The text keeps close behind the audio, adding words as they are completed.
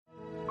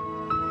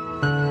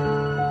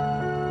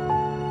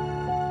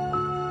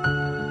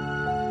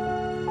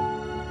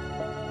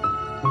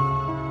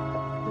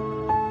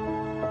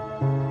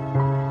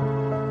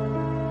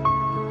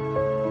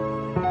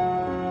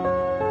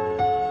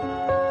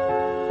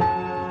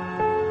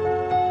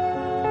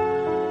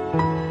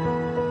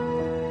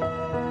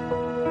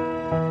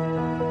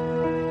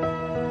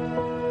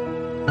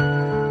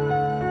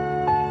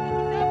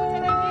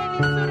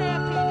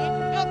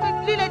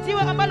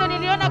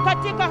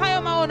katika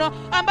hayo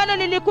maono ambalo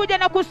lilikuja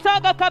na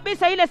kusaga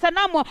kabisa ile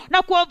sanamu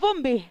na kuwa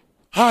vumbi.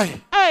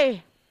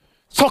 Hi.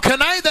 So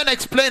can I then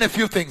explain a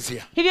few things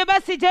here? Hivyo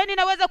basi je,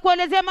 ninaweza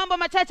kuelezea mambo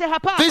machache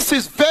hapa? This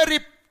is very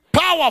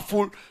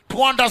powerful to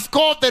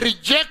underscore the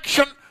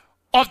rejection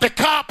of the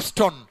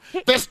capstone,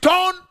 the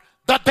stone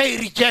that they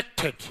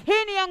rejected.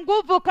 Hii ni ya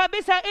nguvu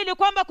kabisa ili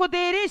kwamba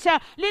kudhihirisha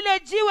lile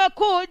jiwe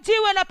kuu,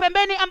 jiwe la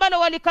pembeni ambalo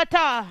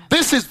walikataa.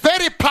 This is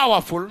very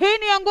powerful. Hii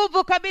ni ya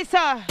nguvu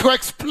kabisa To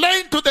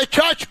explain to the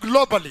church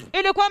globally.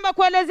 ili kwamba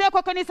kuelezea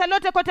kwa kanisa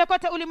lote kote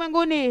kote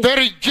ulimwenguni. The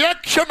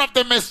rejection of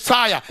the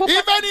Messiah.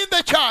 Even in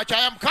the church,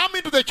 I am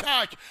coming to the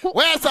church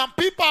where some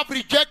people have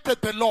rejected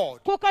the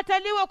Lord.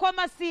 Kukataliwa kwa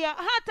Masia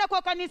hata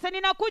kwa kanisa.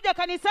 Ninakuja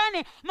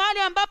kanisani mahali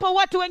ambapo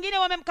watu wengine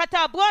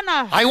wamemkataa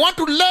Bwana. I want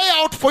to lay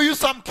out for you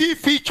some key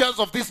features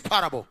of this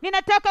parable.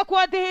 Ninataka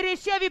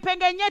kuwadhihirishia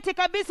vipengele nyeti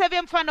kabisa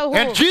vya mfano huu.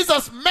 And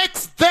Jesus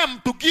makes them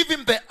to give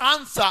him the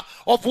answer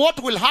of what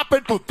will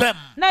happen to them.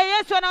 Na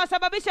Yesu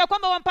anawasababisha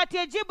kwamba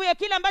wampatie jibu ya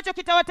kile ambacho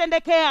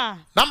kitawatendekea.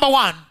 Number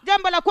one,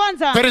 Jambo la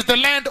kwanza, there is the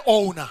land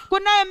owner.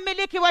 kunaye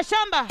mmiliki wa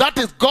shamba. That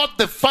is God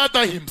the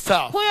Father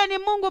himself. Huyo ni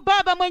Mungu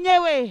Baba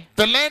mwenyewe.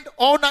 The land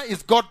owner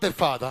is God the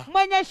Father.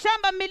 Mwenye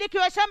shamba, mmiliki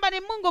wa shamba ni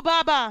Mungu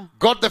Baba.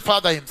 God the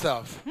Father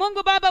himself.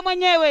 Mungu Baba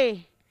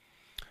mwenyewe.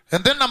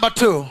 And then number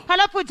two,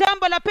 Halafu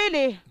jambo la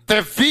pili,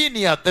 the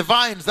vineyard, the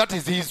vines, that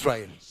is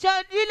Israel.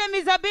 ile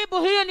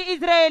mizabibu, hiyo ni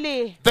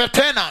Israeli. The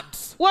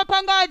tenants,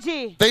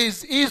 Wapangaji, there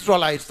is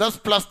Israelites, that's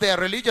plus their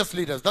religious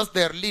leaders, that's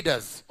their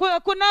leaders.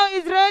 kunao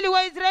Israeli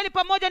wa Israeli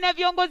pamoja na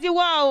viongozi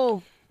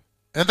wao.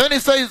 And then he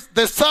says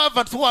the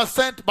servants who are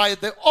sent by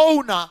the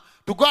owner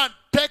to go and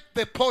take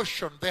the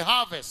portion, the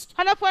harvest.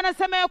 Halafu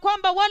anasema ya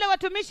kwamba wale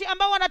watumishi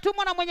ambao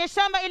wanatumwa na mwenye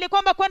shamba ili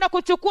kwamba kwenda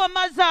kuchukua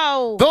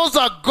mazao. Those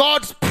are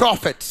God's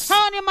prophets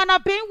Hao ni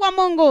manabii wa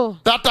Mungu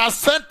that are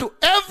sent to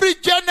every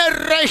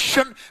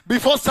generation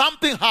before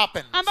something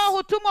happens. ambao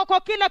hutumwa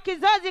kwa kila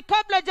kizazi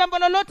kabla jambo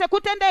lolote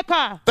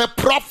kutendeka. The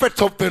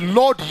prophets of the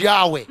Lord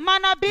Yahweh.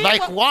 Manabii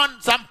Like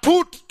some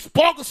two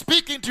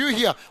speaking to you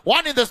here.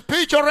 One in the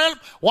spiritual realm,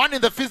 one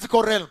in the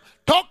physical realm.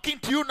 Talking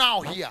to you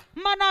now here.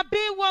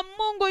 Manabii wa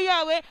Mungu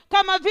Yawe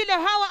kama vile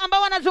hawa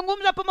ambao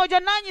wanazungumza pamoja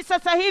nanyi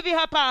sasa hivi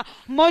hapa.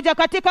 Mmoja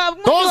katika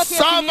Mungu wa Those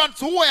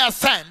servants who were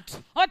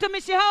sent,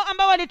 watumishi hao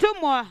ambao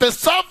walitumwa, the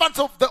servants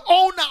of the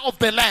owner of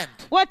the land,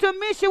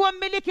 watumishi wa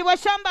mmiliki wa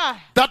shamba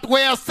that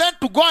were sent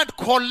to go and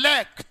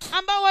collect,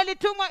 ambao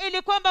walitumwa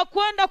ili kwamba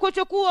kwenda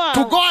kuchukua,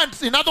 to go and,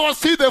 in other words,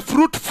 see the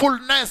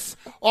fruitfulness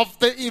of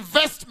the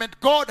investment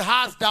God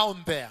has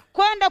down there.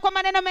 kwenda kwa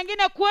maneno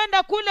mengine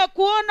kwenda kule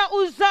kuona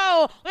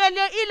uzao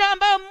ile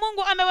ambayo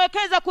Mungu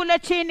amewekeza kule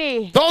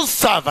chini. Those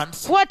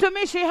servants,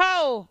 Watumishi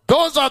hao,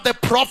 those are the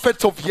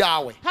prophets of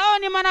Yahweh. hao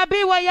ni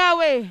manabii wa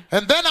Yawe.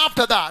 And then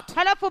after that,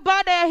 Halafu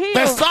baada ya the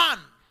hiyo son,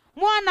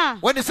 mwana,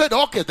 when he said,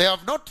 okay, they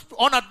have not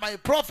honored my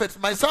prophets,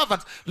 my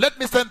servants, let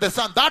me send the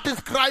son. That is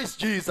Christ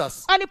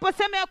Jesus.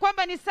 aliposema ya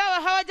kwamba ni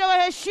sawa,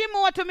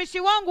 hawajawaheshimu watumishi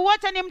wangu,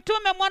 wacha ni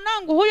mtume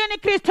mwanangu. Huyo ni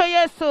Kristo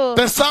Yesu.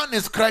 The son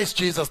is Christ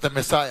Jesus, the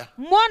Messiah.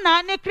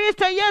 Mwana ni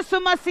Kristo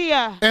Yesu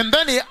Masia. And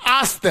then he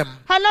asked them,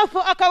 Halafu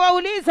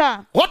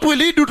akawauliza, what will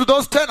he do to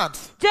those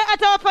tenants? je,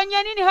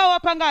 atawafanyia nini hao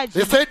wapangaji?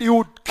 He said he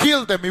would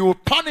kill them, he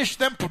would punish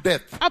them to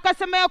death.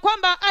 Akasema ya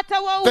kwamba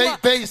atawaua.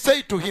 They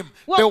say to him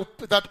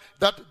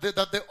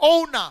that the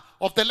owner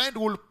of the land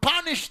will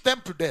punish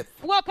them to death.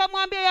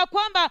 Wakamwambia ya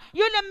kwamba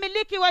yule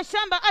mmiliki wa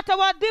shamba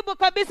atawaadhibu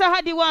kabisa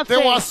hadi wafe.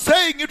 They were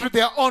saying it with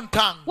their own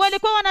tongues.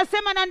 Walikuwa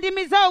wanasema na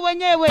ndimi zao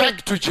wenyewe,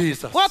 Back to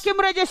Jesus.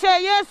 wakimrejeshea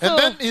Yesu.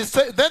 And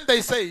then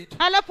they said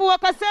Halafu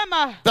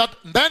wakasema that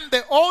then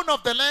the owner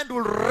of the land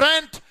will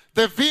rent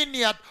the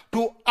vineyard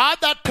to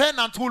other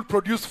tenants who will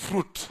produce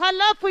fruit.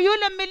 halafu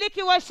yule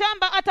mmiliki wa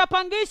shamba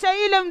atapangisha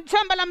ile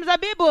shamba la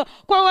mzabibu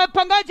kwa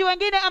wapangaji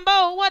wengine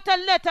ambao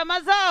wataleta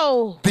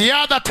mazao. The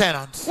other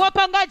tenants,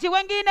 Wapangaji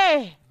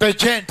wengine, the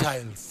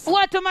Gentiles.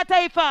 watu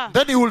mataifa.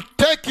 Then he will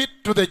take it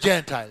to the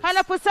Gentiles.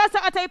 Halafu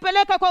sasa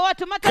ataipeleka kwa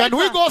watu mataifa. Can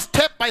we go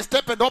step by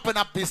step and open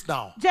up this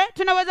now? Je,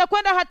 tunaweza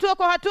kwenda hatua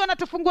kwa hatua na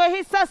tufungue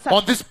hii sasa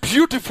On this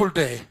beautiful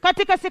day.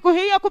 katika siku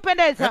hii ya And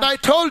kupendeza? I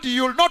told you,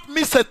 you'll not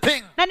miss a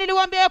thing. Na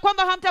niliwaambia ya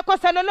kwamba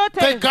hamtakosa The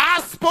lolote.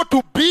 gospel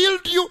to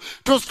build you,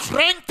 to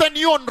strengthen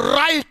you on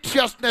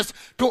righteousness,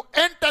 to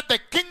enter the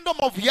kingdom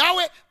of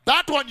Yahweh,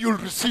 that one you'll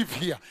receive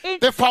here.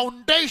 The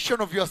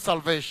foundation of your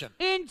salvation.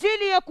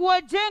 Injili ya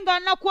kuwajenga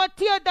na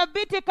kuwatia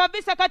dhabiti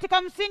kabisa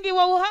katika msingi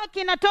wa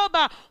uhaki na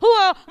toba,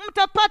 huo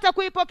mtapata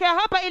kuipokea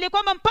hapa ili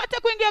kwamba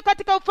mpate kuingia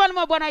katika ufalme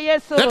wa Bwana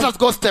Yesu. Let us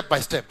go step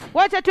by step.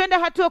 Wacha tuende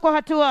hatua kwa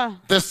hatua.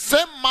 The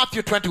same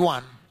Matthew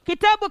 21,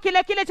 Kitabu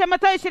kile cha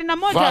Mathayo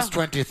 21 verse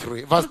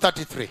 33, verse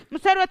 33.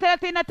 mstari wa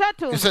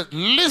 33. He said,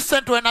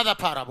 listen to another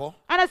parable.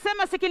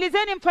 Anasema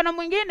sikilizeni mfano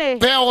mwingine.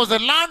 There was a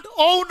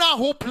landowner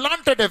who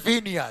planted a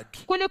vineyard.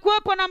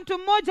 Kulikuwepo na mtu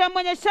mmoja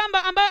mwenye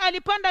shamba ambaye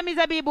alipanda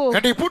mizabibu.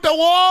 And he put a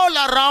wall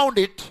around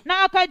it.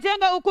 Na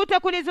akajenga ukuta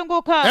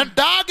kulizunguka. And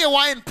dug a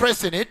wine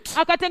press in it.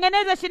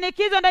 Akatengeneza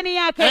shinikizo ndani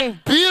yake. And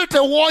built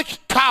a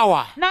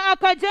watchtower. Na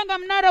akajenga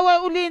mnara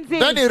wa ulinzi.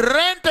 Then he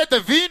rented the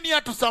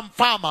vineyard to some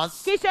farmers.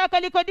 Kisha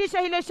akalikodisha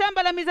hilo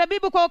shamba la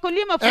mizabibu kwa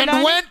wakulima fulani.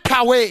 And went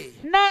away.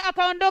 Na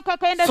akaondoka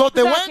kaenda So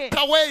the zake. went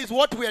away is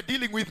what we are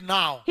dealing with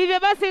now.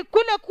 Hivyo basi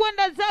kule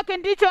kwenda zake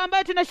ndicho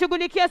ambayo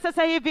tunashughulikia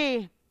sasa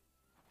hivi.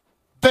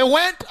 The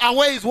went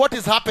away is what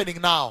is happening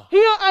now.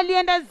 Hiyo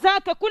alienda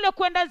zake, kule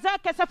kwenda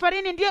zake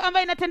safarini ndio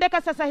ambayo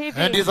inatendeka sasa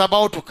hivi. And is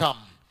about to come.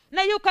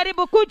 Na yu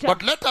karibu kuja.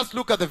 But let us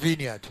look at the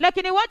vineyard.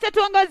 Lakini wacha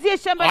tuangazie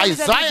shamba la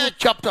Isaiah mizabibu.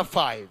 chapter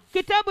 5.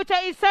 Kitabu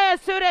cha Isaya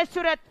sura ya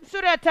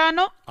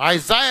 5.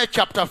 Isaiah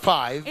chapter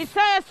 5.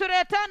 Isaya sura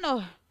ya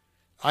 5.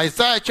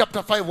 Isaiah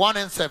chapter 5, 1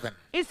 and 7.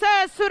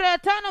 Isaya sura ya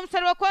 5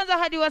 mstari wa kwanza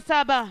hadi wa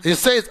 7. It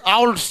says,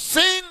 I will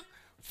sing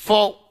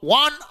for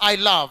one I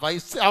love.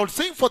 I will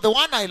sing for the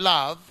one I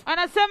love.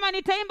 Anasema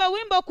nitaimba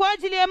wimbo kwa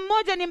ajili ya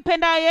mmoja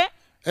nimpendaye.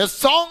 A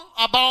song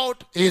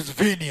about his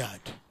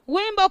vineyard.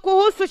 Wimbo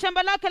kuhusu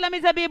shamba lake la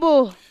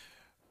mizabibu.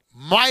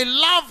 My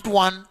loved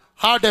one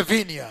had a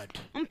vineyard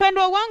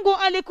Mpendwa wangu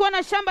alikuwa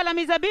na shamba la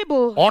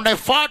mizabibu on a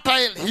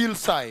fertile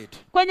hillside.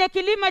 kwenye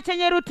kilima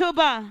chenye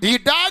rutuba. He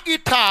dug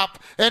it up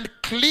and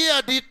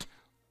cleared it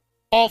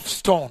of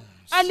stones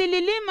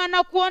Alililima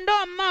na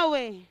kuondoa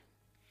mawe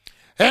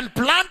and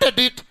planted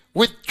it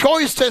with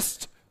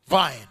choicest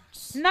vines.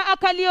 na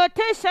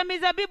akaliotesha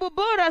mizabibu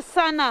bora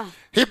sana.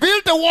 He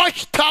built a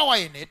watchtower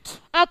in it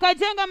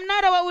Akajenga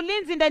mnara wa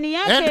ulinzi ndani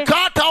and yake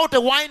cut out a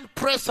wine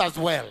press as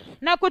well.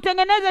 na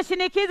kutengeneza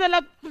shinikizo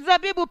la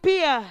zabibu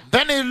pia.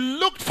 Then he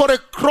looked for a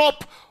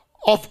crop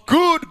of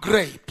good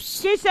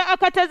grapes. Kisha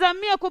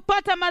akatazamia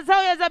kupata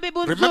mazao ya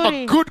zabibu Remember,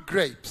 nzuri. good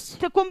grapes.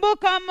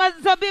 Tukumbuka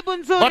mazabibu But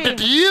it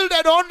nzuri.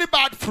 yielded only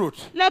bad fruit.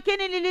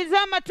 Lakini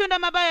lilizaa matunda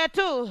mabaya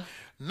tu.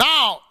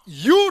 Now,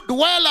 you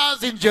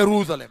dwellers in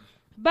Jerusalem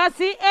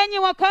Basi enyi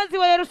wakazi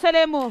wa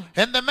Yerusalemu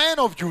and the men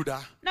of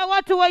Judah, na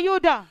watu wa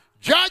Yuda,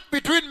 judge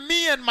between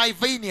me and my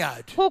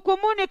vineyard.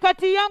 hukumuni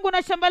kati yangu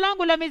na shamba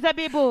langu la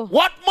mizabibu.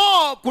 What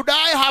more could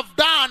I have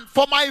done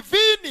for my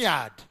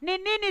vineyard? Ni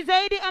nini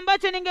zaidi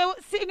ambacho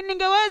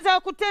ningeweza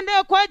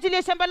kutendea kwa ajili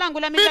ya shamba langu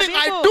la Meaning, I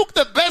mizabibu? took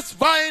the best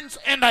vines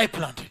and I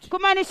planted.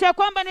 Kumaanisha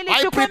kwamba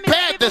nilichukua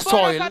prepared the mizabibu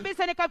bora soil.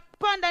 kabisa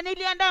nikapanda,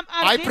 niliandaa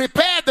I ardhi,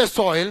 prepared the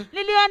soil.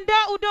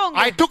 niliandaa udongo,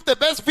 I took the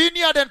best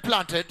vineyard and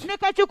planted.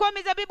 nikachukua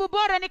mizabibu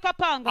bora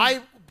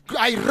nikapanga.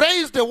 I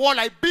raised a wall.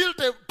 I built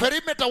a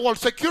perimeter wall,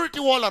 security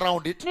wall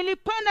around it.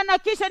 Nilipanda na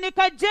kisha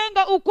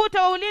nikajenga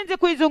ukuta wa ulinzi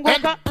kuizunguka.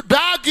 And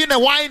dug in a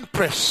wine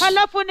press.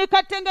 Halafu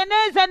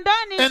nikatengeneza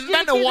ndani And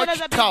then a shinikizo la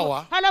watchtower.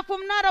 zabibu. Halafu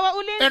mnara wa And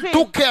ulinzi.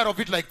 took care of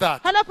it like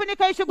that. Halafu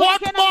nikaishughulikia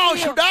What namna more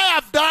hiyo. should I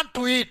have done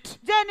to it?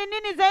 Je, ni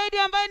nini zaidi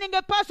ambayo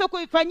ningepaswa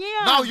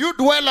kuifanyia? Now, you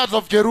dwellers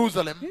of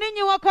Jerusalem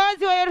Ninyi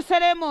wakazi wa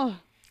Yerusalemu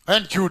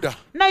and Judah,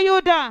 na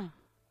Yuda,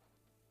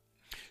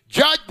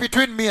 judge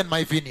between me and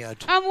my vineyard.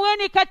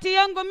 amueni kati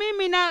yangu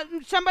mimi na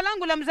shamba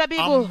langu la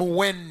mzabibu.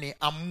 Amueni,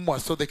 amua,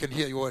 so they can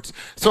hear your words.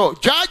 So,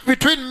 judge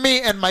between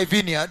me and my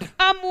vineyard.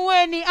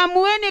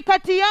 Amueni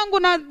kati yangu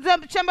na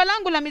shamba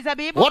langu la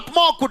mizabibu. What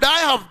more could I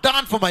have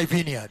done for my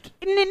vineyard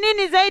Ni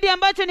nini zaidi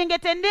ambacho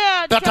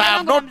ningetendea that I shamba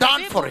have langu la not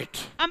done mzabibu? for it?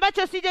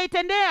 Ambacho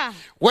sijaitendea.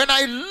 When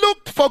I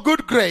looked for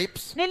good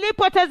grapes,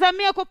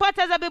 Nilipotazamia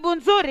kupata zabibu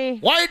nzuri,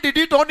 why did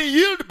it only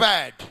yield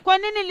bad? kwa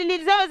nini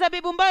lilizaa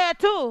zabibu mbaya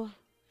tu?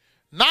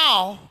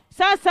 Now,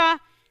 Sasa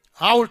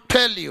I will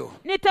tell you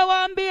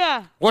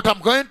nitawaambia what I'm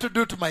going to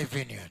do to my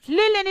vineyard.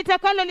 lile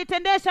nitakalo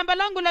litendea shamba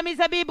langu la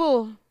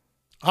mizabibu.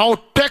 I will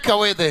take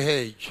away the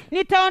hedge,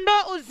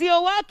 Nitaondoa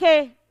uzio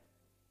wake,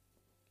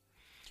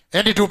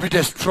 and it will be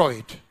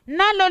destroyed.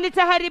 nalo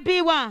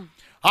litaharibiwa.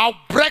 I'll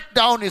break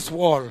down its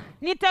wall,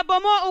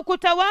 Nitabomoa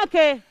ukuta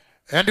wake,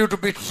 and it will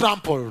be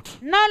trampled.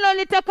 nalo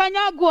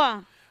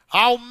litakanyagwa.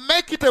 I'll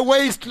make it a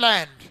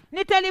wasteland,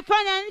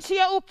 Nitalifanya nchi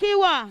ya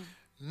ukiwa,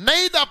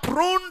 neither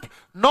pruned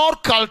nor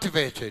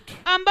cultivated,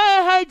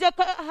 ambayo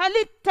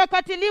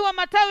halitakatiliwa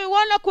matawi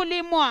wala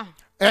kulimwa.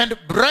 and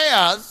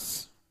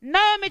briars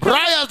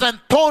and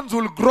thorns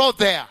will grow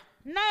there.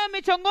 nayo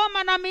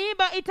michongoma na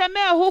miiba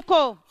itamea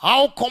huko.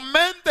 I'll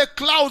command the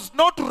clouds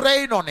not to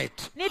rain on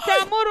it.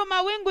 Nitaamuru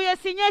mawingu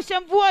yasinyeshe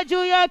mvua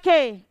juu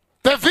yake.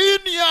 The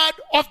vineyard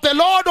of the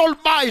Lord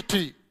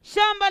Almighty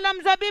Shamba la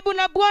mzabibu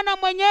la Bwana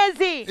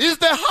Mwenyezi is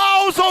the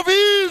house of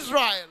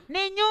Israel,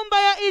 ni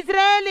nyumba ya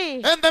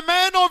Israeli, and the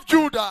men of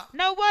Judah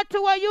na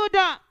watu wa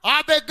Yuda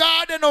are the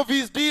garden of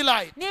his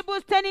delight. ni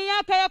bustani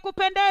yake ya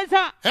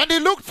kupendeza. And he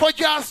looked for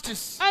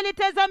justice,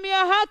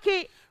 Alitazamia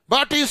haki,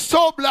 but he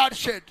saw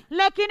bloodshed.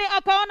 lakini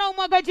akaona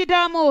umwagaji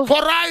damu.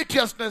 For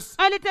righteousness,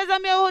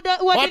 Alitazamia but he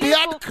uadilifu,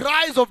 had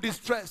cries of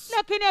distress.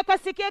 lakini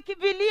akasikia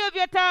vilio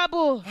vya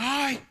taabu.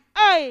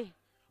 Aye.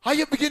 Are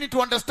you beginning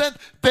to understand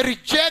the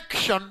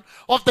rejection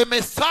of the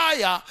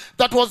Messiah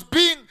that was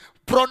being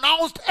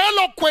pronounced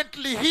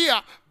eloquently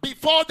here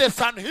before the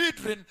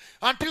Sanhedrin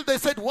until they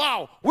said,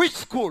 wow, which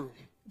school?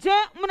 Je,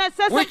 mna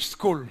sasa Which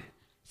school?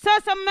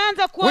 sasa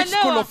mmeanza Which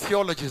school kuelewa? of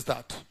theology is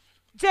that?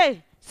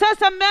 Je,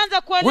 sasa mmeanza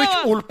Which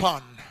kuelewa?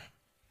 Ulpan?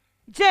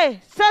 Je,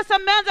 sasa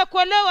mmeanza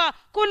kuelewa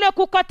kule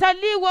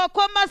kukataliwa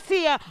kwa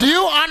Masia? Do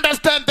you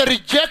understand the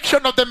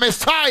rejection of the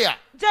Messiah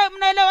Je,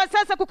 mnaelewa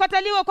sasa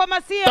kukataliwa kwa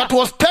Masia that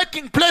was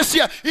taking place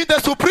here in the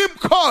Supreme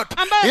Court,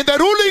 in the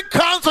ruling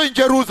council in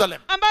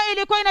Jerusalem? ambayo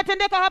ilikuwa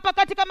inatendeka hapa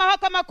katika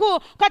mahakama kuu,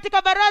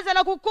 katika baraza la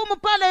hukumu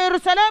pale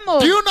Yerusalemu?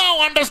 Do you now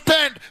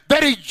understand the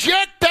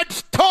rejected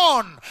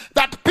stone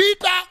that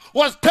Peter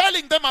was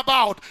telling them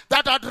about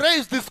that had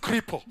raised this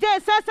cripple? Je,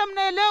 sasa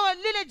mnaelewa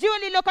lile jiwe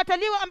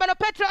lililokataliwa ambalo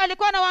Petro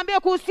alikuwa anawaambia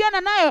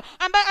kuhusiana nayo,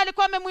 ambaye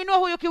alikuwa amemuinua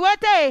huyu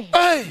kiwete?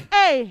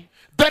 Hey,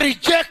 the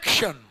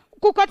rejection.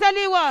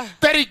 Kukataliwa.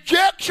 The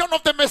rejection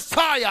of the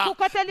Messiah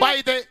Kukataliwa.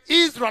 by the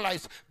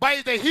Israelites,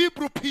 by the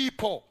Hebrew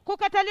people.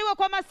 Kukataliwa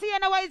kwa Masia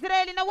na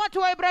Waisraeli na watu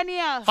wa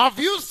Ibrania.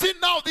 Have you seen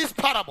now this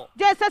parable?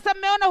 Je, sasa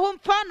mmeona huu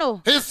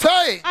mfano? He's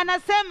saying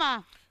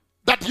Anasema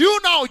that you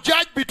now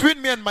judge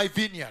between me and my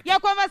vineyard. ya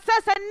kwamba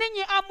sasa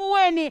ninyi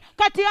amueni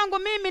kati yangu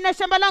mimi na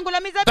shamba langu la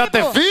That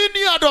the mizabibu.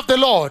 vineyard of the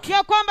Lord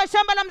Ya kwamba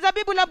shamba la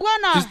mzabibu la is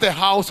Bwana the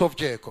house of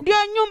Jacob.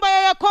 ndio nyumba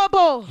ya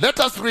Yakobo. Let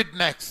us read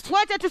next.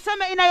 Wacha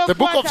tuseme The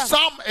book of inayofuata.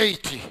 Psalm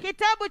 80.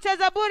 Kitabu cha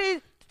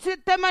Zaburi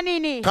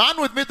 80.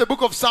 Turn with me the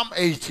book of Psalm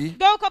 80,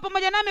 Geuka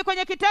pamoja nami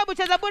kwenye kitabu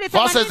cha Zaburi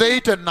verses 80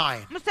 8 and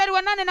 9. mstari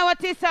wa 8 na wa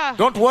 9.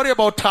 Don't worry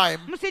about time.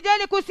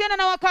 Msijali kuhusiana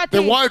na The wakati.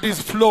 word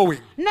is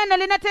flowing Neno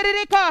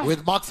linatiririka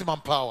with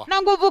maximum power.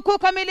 na nguvu kuu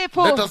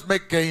kamilifu. Let us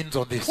make gains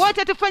on this.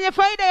 Wacha tufanye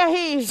faida ya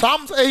hii.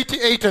 Psalms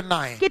 88 and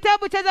 9.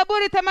 Kitabu cha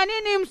Zaburi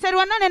 80 mstari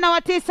wa 8 na wa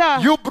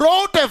 9. You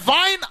brought a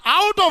vine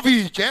out of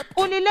Egypt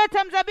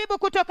Ulileta mzabibu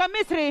kutoka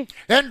Misri,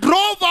 and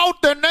drove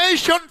out the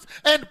nations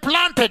and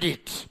planted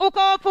it.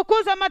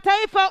 ukawafukuza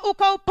mataifa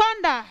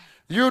ukaupanda.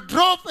 You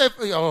brought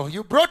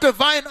a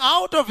vine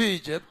out of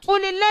Egypt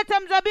Ulileta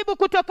mzabibu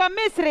kutoka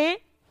Misri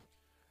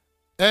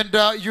and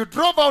you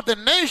drove out the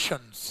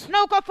nations.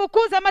 na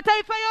ukafukuza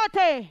mataifa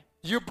yote.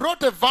 You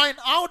brought a vine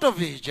out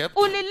of Egypt.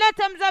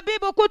 Ulileta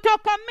mzabibu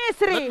kutoka Let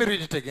me Misri.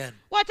 read it again.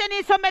 Wacha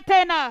niisome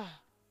tena.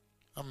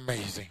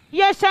 Amazing.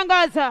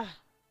 Yashangaza.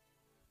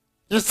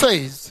 It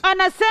says,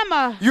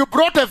 Anasema you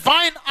brought a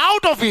vine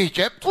out of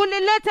Egypt.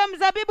 ulileta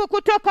mzabibu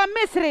kutoka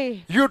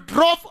Misri, You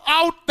drove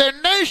out the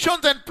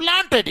nations and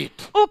planted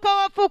it.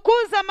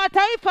 ukawafukuza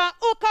mataifa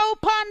You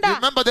ukaupanda.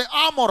 remember the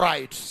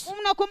Amorites,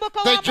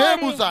 Mnakumbuka the Waamori,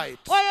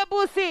 Jebusites.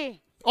 Wayebusi,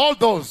 all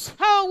those.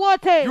 hao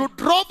wote. You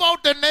drove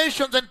out the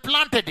nations and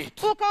planted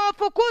it.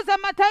 Ukawafukuza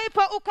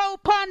mataifa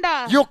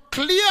ukaupanda. You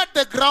cleared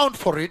the ground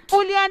for it,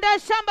 Uliandaa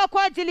shamba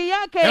kwa ajili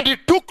and yake,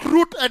 it took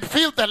root and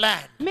filled the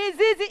land.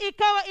 mizizi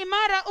ikawa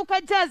imara,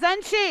 ukajaza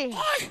nchi.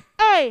 Why?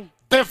 Hey,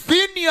 The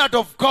vineyard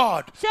of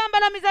God, shamba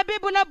la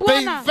mizabibu la the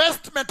Bwana,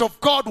 investment of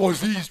God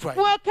was Israel.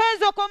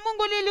 kuwekezwa kwa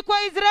Mungu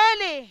lilikuwa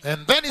Israeli.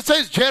 And then it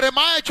says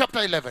Jeremiah chapter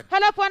 11,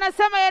 Halafu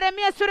anasema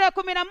Yeremia sura ya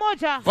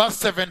 11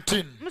 verse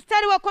 17.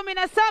 mstari wa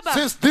 17,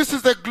 Since this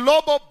is the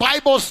global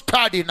Bible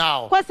study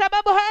now kwa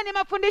sababu haya ni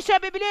mafundisho ya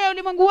Biblia ya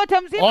ulimwengu wote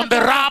mzima on the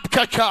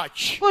rapture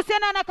church,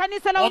 kuhusiana na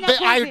kanisa la on the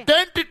unyakuzi,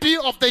 identity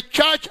of the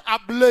church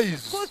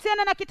ablaze.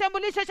 kuhusiana na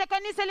kitambulisho cha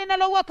kanisa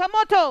linalowaka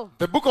moto.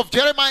 The book of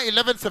Jeremiah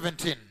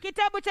 11:17.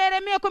 Kitabu cha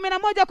Yeremia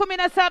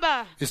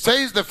 11:17 It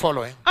says the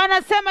following.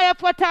 anasema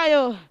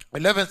yafuatayo.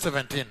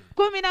 11:17.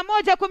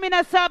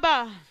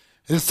 11:17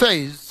 It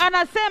says,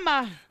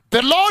 anasema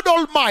the Lord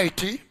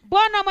Almighty,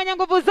 Bwana mwenye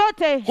nguvu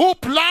zote who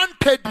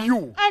planted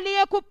you,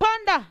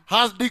 aliyekupanda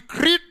has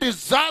decreed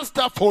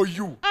disaster for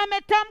you,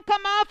 ametamka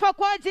maafa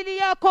kwa ajili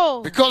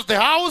yako, because the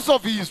house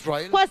of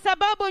Israel kwa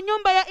sababu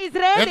nyumba ya and the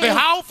Israeli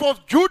house of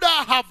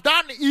Judah have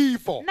done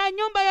evil na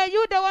nyumba ya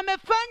Yuda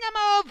wamefanya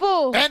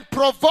maovu and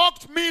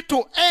provoked me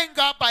to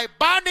anger by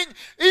burning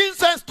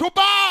incense to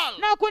Baal.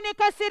 na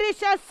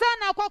kunikasirisha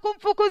sana kwa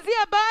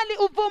kumfukuzia Baali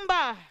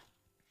uvumba.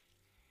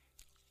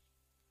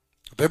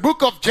 The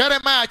book of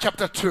Jeremiah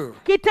chapter 2,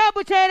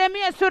 Kitabu cha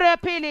Yeremia sura ya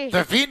 2,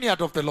 the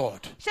vineyard of the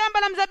Lord. shamba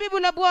la mzabibu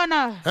la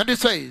Bwana. And it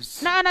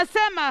says, Na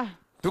anasema,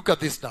 look at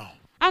this now,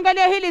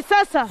 angalia hili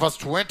sasa, verse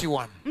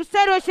 21.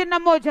 mstari wa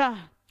 21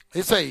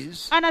 It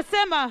says,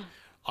 anasema,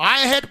 I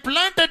had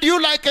planted you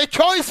like a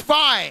choice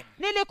vine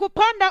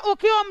nilikupanda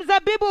ukiwa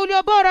mzabibu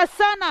ulio bora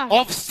sana,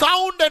 of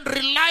sound and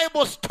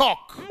reliable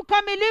stock.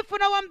 mkamilifu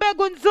na wa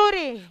mbegu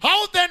nzuri.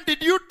 How then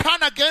did you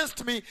turn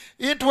against me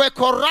into a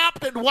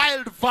corrupt and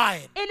wild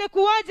vine?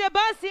 Ilikuwaje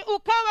basi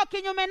ukawa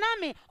kinyume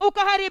nami,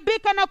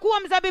 ukaharibika na kuwa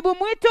mzabibu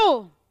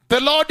mwitu? The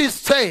Lord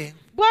is saying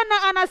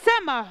Bwana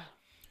anasema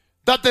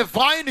that the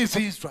vine is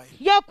Israel.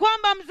 ya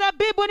kwamba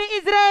mzabibu ni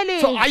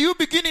Israeli. So are you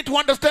beginning to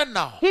understand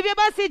now? Hivyo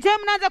basi, je,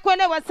 mnaanza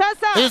kuelewa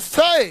sasa? He's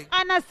saying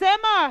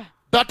Anasema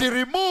that he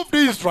removed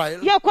Israel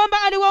ya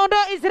kwamba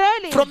aliwaondoa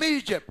Israeli from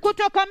Egypt.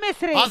 kutoka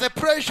Misri as a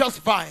precious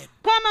vine.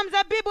 kama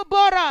mzabibu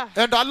bora,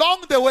 And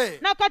along the way,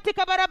 na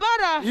katika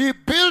barabara he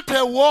built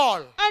a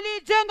wall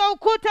alijenga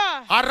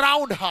ukuta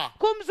around her.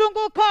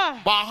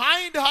 kumzunguka.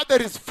 Behind her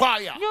there is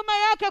fire Nyuma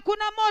yake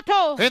kuna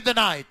moto in the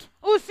night.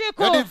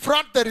 usiku, And in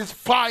front there is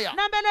fire.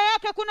 na mbele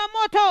yake kuna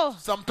moto.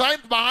 Sometimes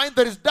behind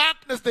there is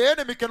darkness, the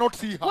enemy cannot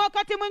see her.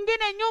 Wakati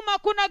mwingine nyuma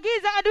kuna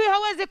giza, adui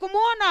hawezi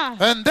kumuona.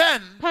 And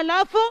then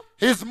Halafu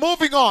he's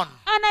moving on.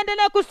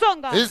 anaendelea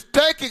kusonga, He's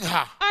taking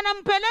her,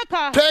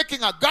 anampeleka,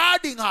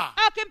 guarding her.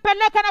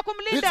 akimpeleka na He's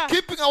kumlinda.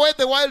 keeping away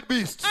the wild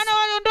beasts.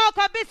 Anawaondoa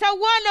kabisa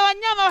wale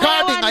wanyama wa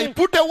Guarding her. He hewani,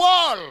 put a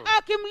wall,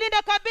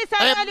 akimlinda kabisa.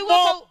 a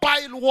Aliweka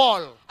mobile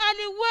wall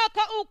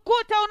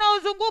ukuta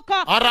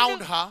unaozunguka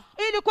around her,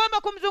 ili kwamba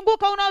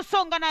kumzunguka,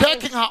 unaosonga naye,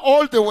 taking her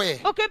all the way,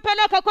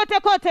 ukimpeleka kote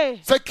kote,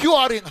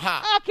 securing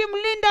her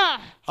akimlinda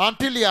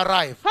until he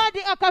arrived. hadi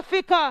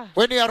akafika.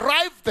 When he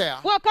arrived there,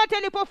 Wakati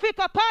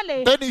alipofika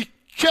pale, then he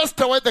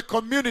chased away the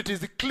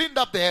communities. He cleaned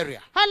up the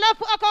area.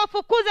 halafu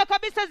akawafukuza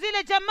kabisa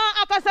zile jamaa,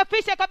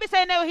 akasafisha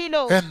kabisa eneo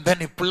hilo, And then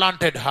he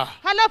planted her.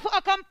 halafu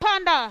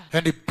akampanda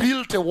And he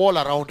built a wall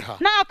around her.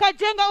 na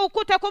akajenga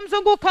ukuta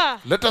kumzunguka.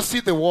 Let us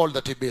see the wall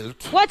that he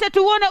built. Wacha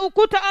tuone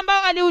ukuta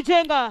ambao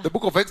aliujenga. The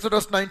book of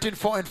Exodus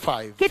 19:4 and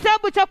 5.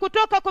 Kitabu cha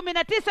Kutoka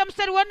 19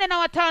 mstari wa 4 na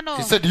wa 5.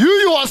 He said,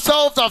 "You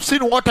yourselves have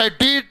seen what I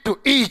did to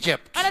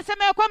Egypt."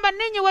 Anasema ya kwamba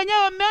ninyi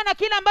wenyewe mmeona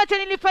kile ambacho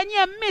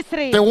nilifanyia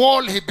Misri. The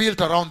wall he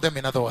built around them,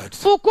 in other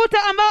words.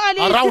 Ukuta ambao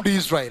Around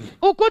Israel.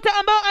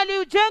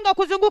 aliujenga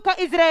kuzunguka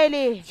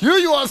Israeli. You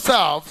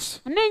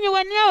yourselves Ninyi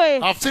wenyewe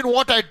have seen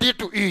what I did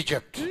to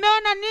Egypt.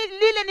 mmeona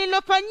lile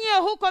nililofanyia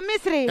huko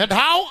Misri, And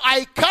how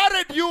I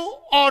carried you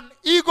on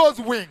eagle's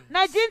wing.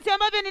 na jinsi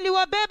ambavyo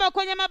niliwabeba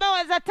kwenye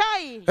mabawa za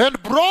tai And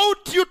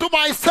brought you to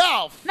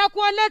myself. na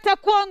kuwaleta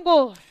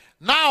kwangu.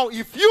 Now,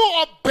 if you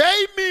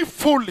obey me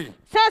fully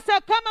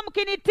Sasa kama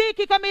mkinitii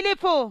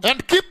kikamilifu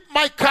and keep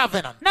my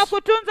covenant, na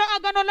kutunza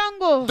agano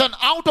langu, then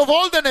out of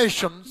all the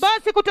nations,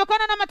 basi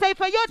kutokana na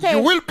mataifa you yote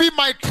will be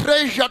my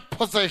treasured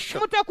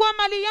possession. mtakuwa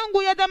mali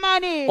yangu ya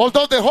dhamani.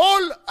 Although the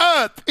whole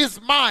earth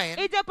is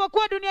mine,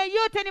 Ijapokuwa dunia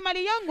yote ni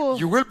mali yangu,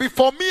 you will be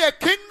for me a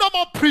kingdom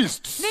of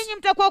priests, ninyi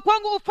mtakuwa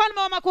kwangu ufalme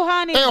wa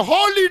makuhani, a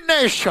holy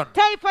nation.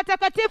 taifa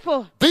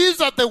takatifu.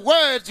 These are the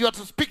words you are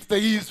to speak to the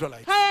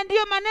Israelites. Haya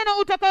ndiyo maneno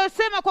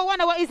utakayosema kwa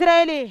wana wa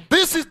Israeli.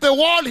 This is the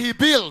wall he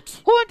built.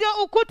 Huu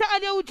ndio ukuta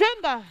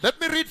aliyoujenga.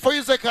 Let me read for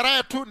you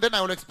Zechariah 2, and then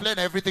I will explain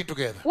everything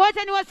together.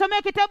 Wacha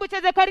niwasomee kitabu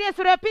cha Zekaria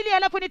sura ya 2,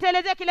 alafu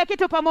nitaelezea kila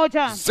kitu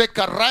pamoja.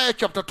 Zechariah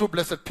chapter 2,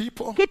 blessed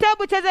people.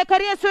 Kitabu cha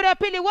Zekaria sura ya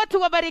 2,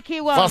 watu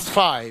wabarikiwa. Verse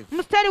 5.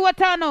 Mstari wa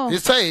 5 He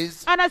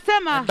says,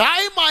 anasema, "And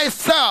I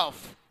myself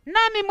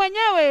nami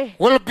mwenyewe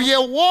will be a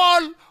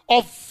wall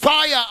of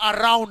fire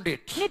around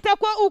it,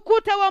 nitakuwa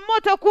ukuta wa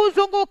moto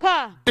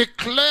kuuzunguka,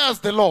 declares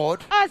the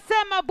Lord,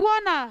 asema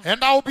Bwana,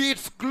 and I will be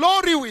its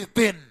glory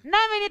within."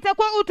 nami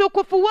nitakuwa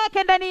utukufu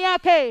wake ndani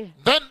yake.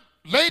 Then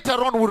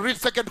later on we'll read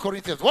 2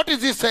 Corinthians. What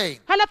is he saying?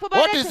 Halafu What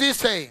baadaye, is he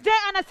saying? je,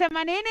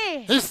 anasema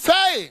nini? He's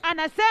saying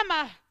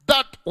Anasema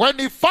that when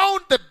he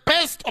found the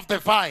best of the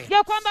vine,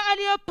 ya kwamba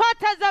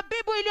aliyopata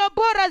zabibu iliyo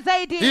bora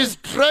zaidi, his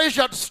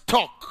treasured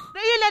stock,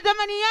 ile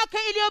dhamani yake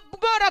iliyo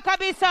bora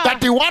kabisa,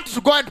 that he wants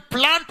to go and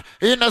plant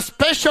in a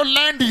special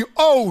land he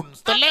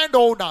owns, the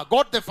landowner,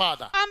 God the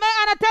Father. ambaye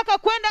anataka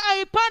kwenda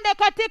aipande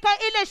katika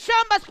ile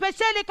shamba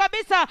spesheli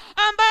kabisa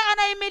ambaye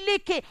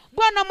anaimiliki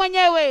Bwana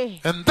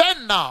mwenyewe. And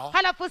then now,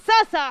 Halafu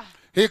sasa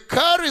he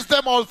carries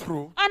them all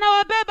through,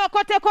 anawabeba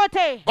kote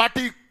kote, but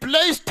he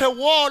placed a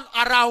wall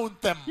around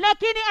them.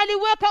 lakini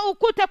aliweka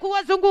ukuta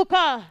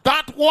kuwazunguka.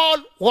 That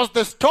wall was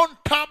the stone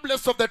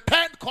tablets of the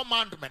 10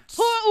 commandments.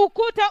 Huo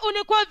ukuta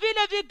ulikuwa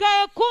vile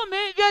vigae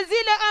 10 vya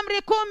zile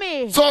amri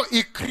 10. So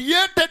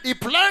he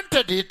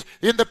planted it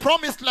in the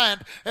promised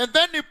land, and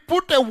then he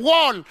put a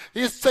wall,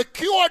 he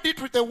secured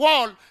it with a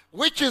wall,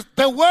 which is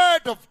the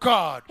word of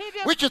God,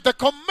 which is the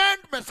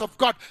commandments of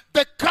God,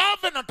 the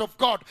covenant of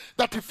God,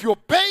 that if you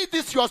obey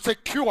this, you are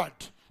secured.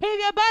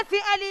 Hivyo basi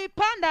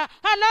aliipanda,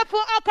 halafu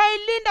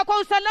akailinda kwa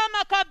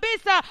usalama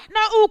kabisa na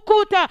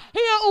ukuta.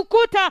 Hiyo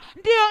ukuta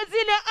ndio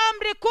zile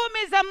amri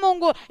 10 za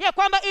Mungu, ya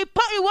kwamba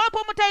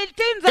iwapo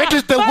mtaitunza, It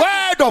is the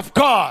word of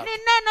God. ni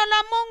neno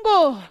la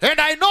Mungu. And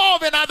I know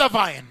of another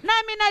vine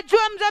Nami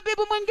najua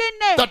mzabibu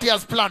mwingine that he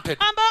has planted.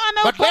 ambao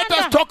But let us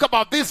ameupanda, talk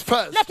about this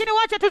first. lakini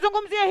wacha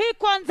tuzungumzie hii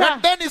kwanza.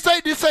 And then he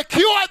said he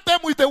secured them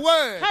with the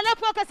word,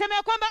 Halafu akasema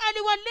ya kwamba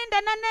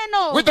aliwalinda na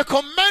neno, with the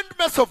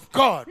commandments of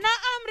God, na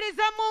amri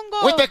za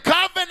Mungu, with the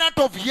covenant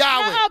of na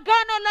Yahweh,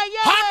 agano la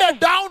handed Yahweh,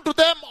 down to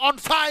them on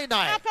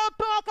Sinai.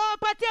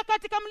 akawapatia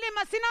katika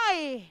mlima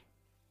Sinai.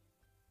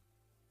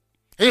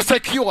 He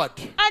secured.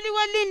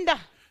 Aliwalinda.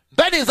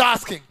 Then he's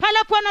asking,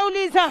 Halafu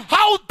anauliza,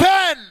 how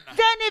then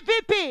je, ni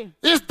vipi?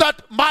 is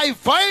that my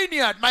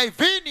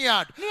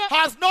vineyard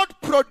has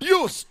not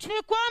produced?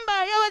 Ni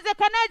kwamba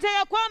yawezekanaje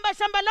ya kwamba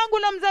shamba langu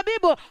la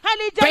mzabibu The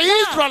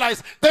halijazaa?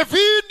 Israelites, the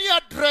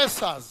vineyard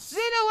dressers,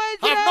 Zile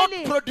have not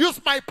Waisraeli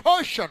produced my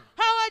portion.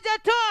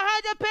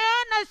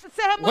 hawajapeana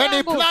sehemu When he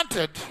yangu.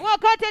 planted,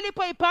 Wakati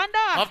alipoipanda,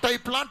 after he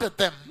planted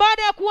them,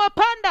 baada ya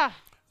kuwapanda,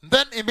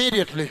 Then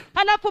immediately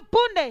halafu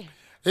punde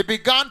he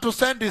began to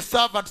send his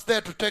servants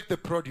there to take the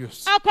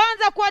produce.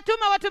 akaanza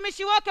kuwatuma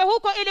watumishi wake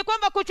huko ili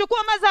kwamba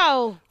kuchukua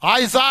mazao.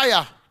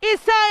 Isaiah,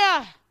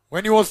 Isaya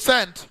when he was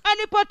sent,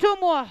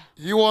 alipotumwa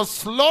he was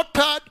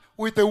slaughtered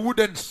with a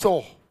wooden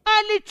saw.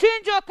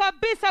 alichinjwa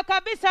kabisa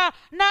kabisa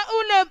na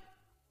ule.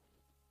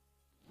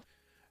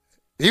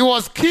 He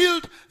was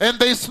killed and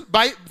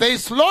they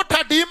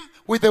slaughtered him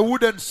with a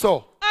wooden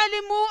saw.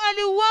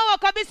 Aliuawa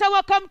kabisa,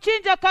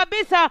 wakamchinja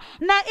kabisa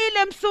na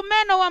ile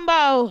msumeno wa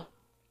mbao.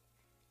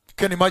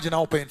 Can you imagine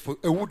how painful?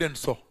 A wooden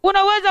saw.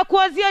 Unaweza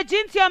kuwazia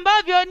jinsi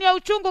ambavyo ni ya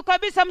uchungu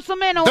kabisa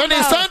msumeno wa Then he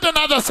mbao. sent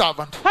another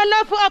servant,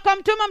 Halafu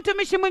akamtuma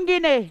mtumishi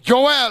mwingine,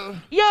 Joel.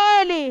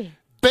 Yoeli.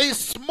 They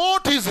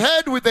smote his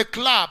head with a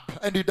club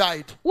and he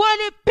died.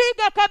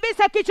 Walipiga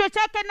kabisa kichwa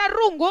chake na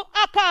rungu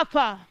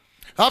akafa.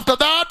 After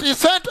that, he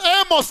sent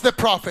Amos the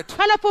prophet.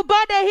 Halafu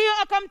baada ya hiyo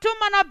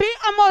akamtuma nabii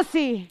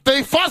Amosi.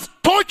 They first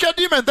tortured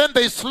him and then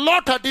they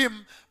slaughtered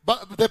him.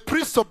 But the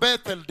priests of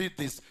Bethel did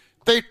this.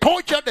 They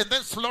tortured and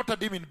then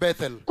slaughtered him in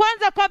Bethel.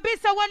 Kwanza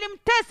kabisa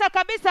walimtesa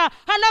kabisa,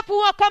 halafu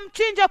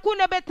wakamchinja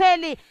kule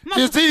Betheli.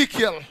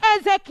 Ezekiel,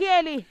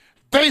 Ezekieli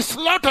they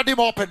slaughtered him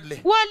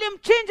openly.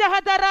 walimchinja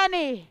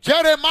hadharani.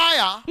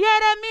 Jeremiah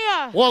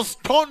Yeremia was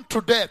stoned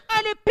to death.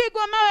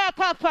 alipigwa mawe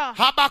akafa.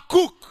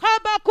 Habakkuk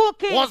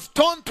Habakuki was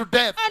stoned to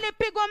death.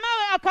 alipigwa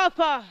mawe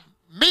akafa.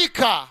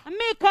 Micah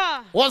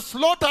Mika was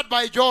slaughtered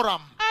by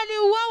Joram.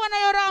 aliuawa na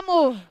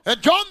Yoramu.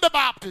 And John the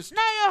Baptist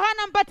Na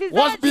Yohana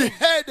was Mbatizaji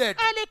beheaded.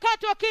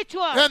 alikatwa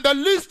kichwa. And the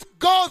list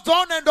goes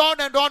on and on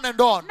and on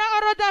and on. Na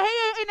orodha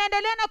hiyo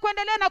inaendelea na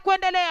kuendelea na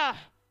kuendelea.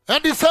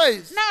 And he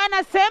says Na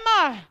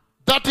anasema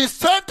that he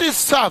sent his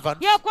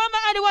servant ya kwamba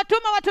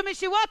aliwatuma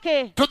watumishi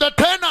wake to the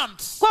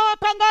tenants kwa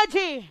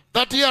wapangaji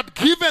that he had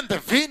given the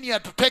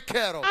vineyard to take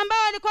care of.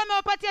 ambao alikuwa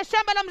amewapatia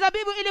shamba la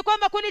mzabibu ili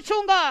kwamba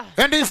kulichunga.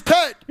 And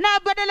instead, Na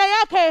badala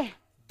yake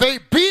they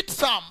beat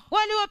some,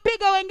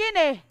 waliwapiga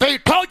wengine, they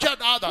tortured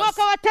others,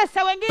 wakawatesa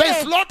they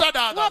wengine, slaughtered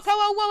others,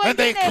 wakawaua and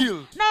they wengine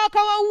killed. na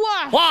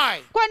wakawaua.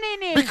 Why? Kwa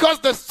nini?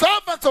 Because the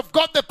servants of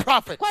God, the Kwa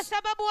prophets,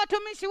 sababu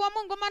watumishi wa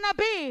Mungu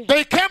manabii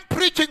they came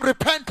preaching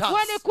repentance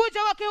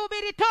walikuja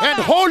wakihubiri and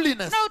toba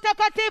holiness na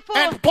utakatifu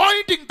and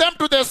pointing them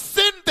to the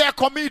sin they are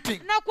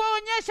committing, na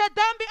kuwaonyesha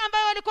dhambi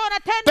ambayo walikuwa the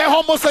wanatenda,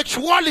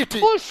 homosexuality,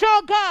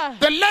 ushoga,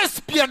 the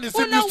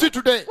lesbianism you see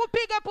today,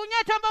 kupiga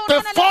punyata ambao the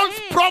unaona leo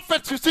false hii,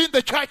 prophets you see in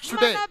the church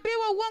today, manabii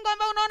wa uongo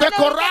ambao unaona the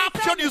leo corruption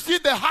kanisani, you see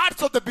in the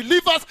hearts of the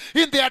believers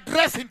in their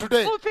dressing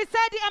today,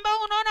 ufisadi ambao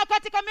unaona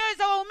katika mioyo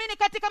za waumini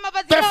katika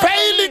mavazi the yao,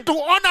 failing to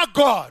honor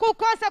God,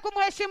 kukosa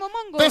kumheshimu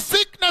Mungu, the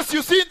sickness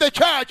you see in the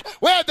church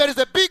where there is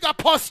a big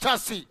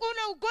apostasy,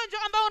 ule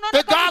ugonjwa ambao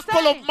unaona the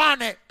gospel of kanisani,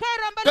 money,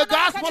 kero ambalo the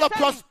unaona gospel of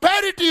kanisani,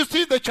 prosperity you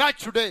see in the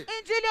church today.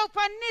 injili ya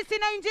ufanisi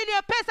na injili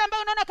ya pesa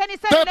ambayo unaona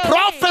kanisani The leo hii.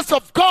 prophets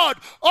of God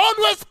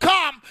always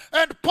come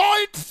and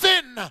point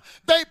sin.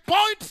 They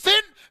point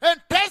sin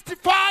and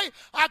testify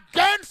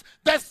against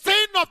the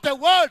sin of the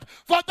world.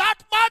 For that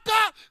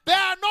matter, they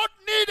are not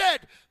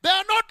needed. They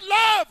are not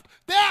loved.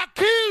 They are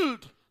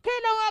killed.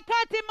 Kila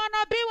wakati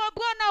manabii wa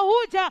Bwana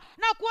huja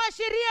na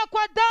kuashiria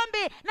kwa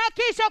dhambi na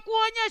kisha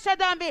kuonyesha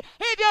dhambi.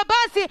 Hivyo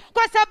basi,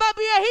 kwa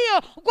sababu ya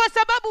hiyo, kwa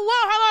sababu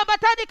wao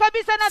hawaambatani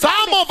kabisa na dhambi,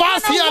 Some of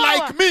us here wanauawa.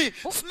 like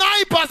me,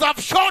 snipers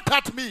have shot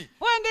at me.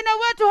 Wengine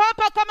wetu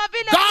hapa kama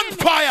vile mimi,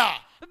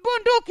 Gunfire.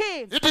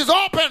 bunduki. It is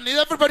open.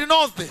 Everybody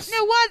knows this. Ni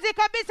wazi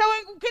kabisa,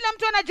 kila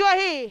mtu anajua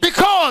hii.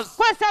 Because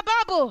Kwa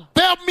sababu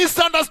they have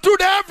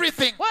misunderstood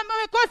everything.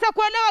 wamekosa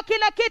kuelewa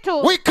kila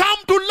kitu. We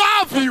come to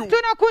love you,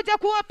 Tunakuja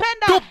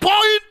kuwapenda to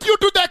point you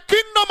to the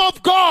kingdom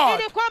of God.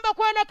 ili kwamba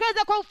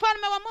kuelekeza kwa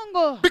ufalme wa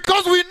Mungu.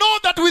 Because we know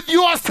that with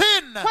your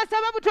sin, Kwa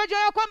sababu tunajua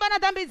ya kwamba na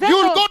dhambi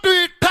you'll zetu go to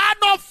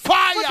eternal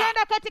fire.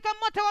 utaenda katika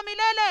moto wa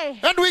milele.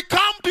 And we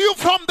come to you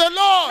from the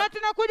Lord Na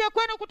tunakuja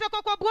kwenu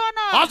kutoka kwa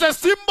Bwana as a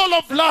symbol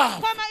of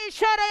love. kama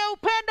ishara ya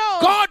upendo.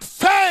 God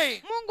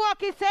saying Mungu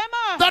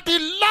akisema that He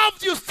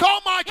loves you so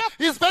much,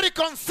 He's very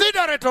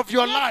considerate of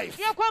your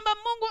life. ya kwamba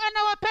Mungu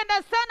anawapenda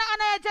sana,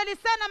 anayajali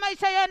sana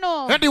maisha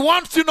yenu, And He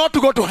wants you not to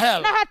go to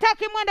hell, na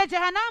hataki mwende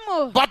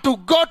jehanamu, but to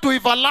go to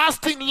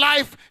everlasting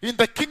life in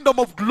the kingdom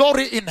of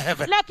glory in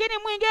heaven. lakini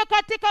mwingie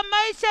katika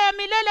maisha ya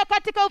milele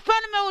katika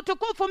ufalme wa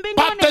utukufu But the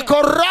mbinguni.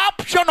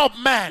 corruption of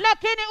man,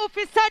 Lakini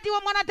ufisadi wa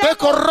the mwanadamu,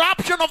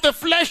 corruption of the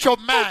flesh of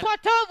man,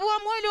 upotovu wa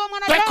mwili wa the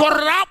mwanadamu,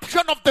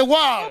 corruption of the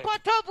world,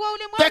 upotovu wa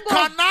the ulimwengu,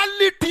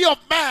 carnality of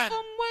man,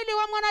 mwili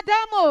wa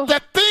mwanadamu, the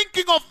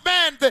thinking of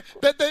man,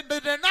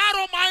 the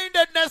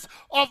narrow-mindedness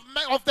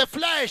of the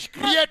flesh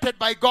created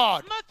by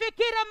God.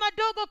 mafikira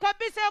madogo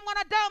kabisa ya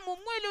mwanadamu,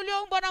 mwili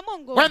ulioumbwa na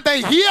Mungu. When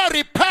they hear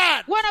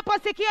repent,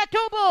 Wanaposikia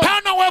tubu,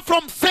 turn away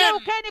from sin,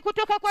 geukeni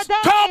kutoka kwa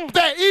stop dhambi,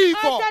 the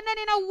evil,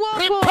 achaneni na uovu,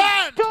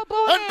 repent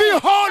tubuni, and be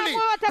holy,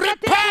 na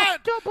watakatifu,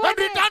 repent tubuni, and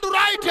return to rudi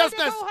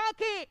righteousness. kwa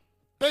uhaki.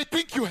 They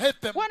think you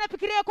hate them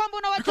Wanafikiria kwamba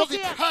because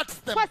it unawachukia hurts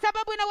them. kwa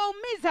sababu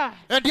inawaumiza,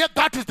 And yet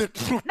that is the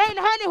truth. na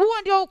ilhali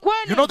huo ndio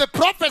ukweli. You know, the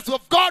prophets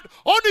of God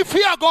only feel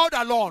fear God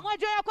alone.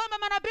 Mwajua ya kwamba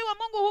manabii wa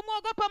Mungu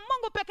humwogopa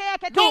Mungu peke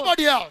yake tu.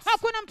 Nobody else.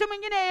 Hakuna mtu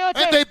mwingine And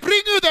yeyote. they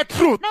bring you the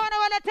truth. Na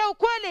wanawaletea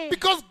ukweli.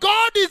 Because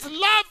God is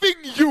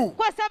loving you.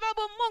 Kwa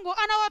sababu Mungu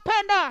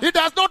anawapenda. He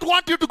does not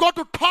want you to go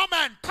to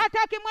torment.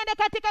 Hataki mwende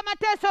katika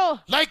mateso.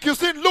 Like you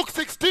see in Luke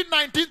 16,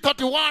 19,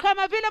 31.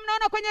 Kama vile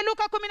mnaona kwenye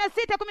Luka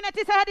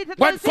 16:19 hadi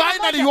When 31.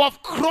 finally you have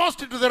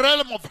crossed into the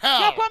realm of Ya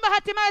hell. kwamba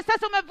hatimaye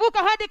sasa umevuka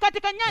hadi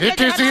katika nyanja ya It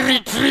is jehanamu.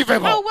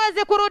 irretrievable.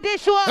 Hauwezi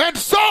kurudishwa. And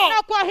so,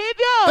 Na kwa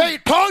hivyo they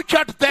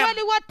tortured them.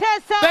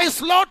 waliwatesa. They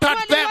slaughtered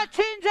them.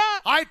 Waliwachinja.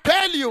 I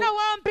tell you,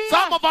 Nawaambia.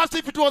 some of us,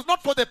 if it was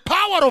not for the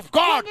power of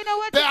God, Wengine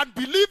wetu- the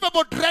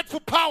unbelievable, dreadful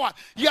power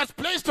He has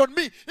placed on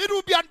me, it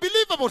would be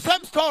unbelievable.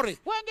 Same story.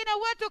 Wengine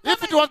wetu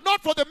If it kama was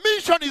not for the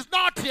mission, is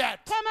not yet.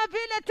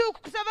 vile tu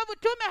kwa sababu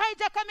tume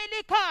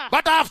haijakamilika.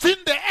 But I have seen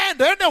the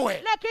end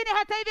anyway. Lakini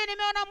hata hivyo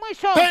nimeona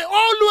mwisho. They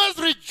always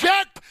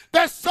reject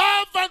the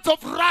servants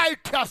of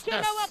righteousness,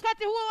 Kila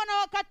wakati huwa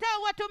wanawakataa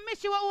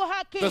watumishi wa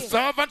uhaki. the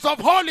servants of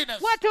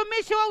holiness.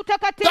 Watumishi wa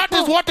utakatifu. That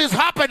is what is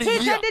happening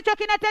Hicho here. ndicho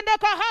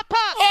kinatendeka hapa.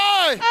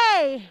 Oi!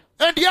 Hey.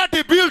 And yet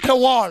He built a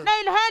wall. Na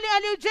ilhali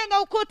aliujenga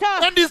ukuta.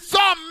 And He's so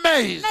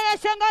amazed Na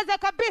yashangaza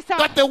kabisa.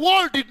 that the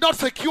wall did not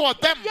secure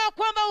them. Ya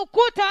kwamba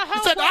ukuta He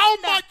said, how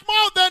haukulinda. much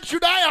more then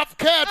should I have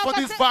cared for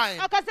this vine?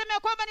 Akasema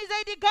kwamba ni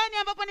zaidi gani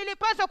ambapo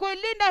nilipaswa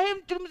kuilinda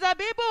hii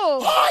mzabibu.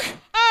 Oi!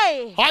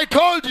 Hey. I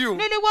told you.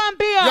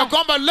 Niliwaambia Ya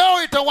kwamba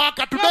leo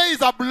itawaka. Today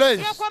is a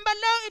blaze. ya kwamba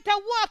leo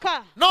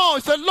itawaka. No,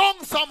 it's a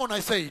long sermon,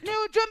 I said. Ni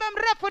ujumbe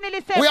mrefu We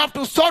nilisema. have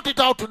to sort it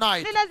out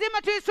tonight. Ni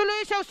lazima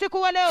tuisuluhishe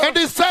usiku wa leo. And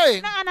He's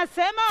saying, Na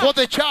anasema for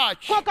the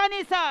church, kwa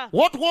kanisa,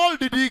 what wall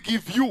did He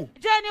give you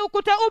je, ni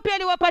ukuta upi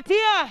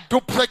aliwapatia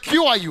to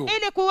secure you?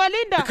 ili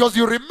kuwalinda? Because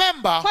you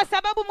remember Kwa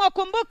sababu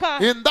mwakumbuka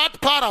in that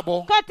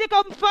parable,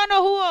 katika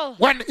mfano huo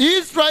when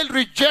Israel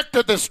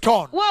rejected the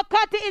stone,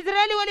 wakati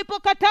Israeli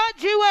walipokataa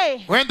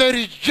jiwe, when they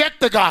reject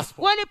the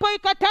gospel,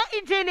 walipoikataa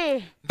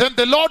injili, then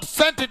the Lord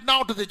sent it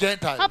now to the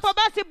Gentiles. hapo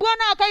basi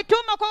Bwana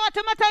akaituma kwa watu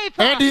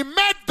mataifa And He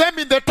met them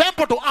in the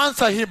temple to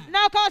answer Him.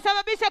 na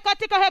akawasababisha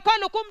katika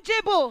hekalu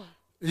kumjibu.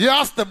 He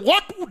asked them,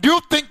 what do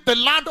you think the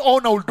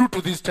landowner will do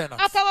to these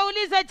tenants?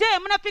 Akawauliza, je,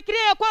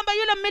 mnafikiria ya kwamba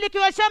yule mmiliki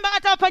wa shamba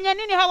atawafanya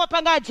nini hawa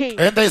wapangaji?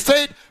 And they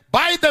said,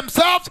 by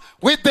themselves,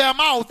 with their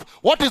mouth,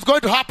 what is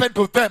going to happen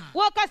to them?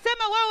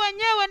 Wakasema wao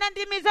wenyewe na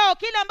ndimi zao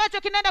kile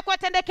ambacho kinaenda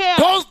kuwatendekea.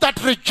 Those that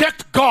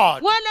reject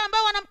God Wale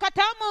ambao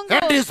wanamkataa Mungu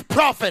and His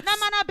prophets, na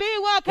manabii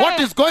wake, what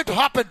is going to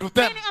happen to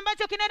them? nini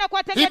ambacho kinaenda He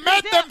made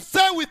kuwatengenezea? them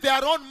say with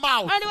their own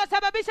mouth.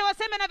 Aliwasababisha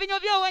waseme na vinywa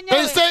vyao They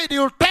wenyewe. said,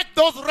 You'll take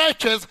those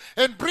wretches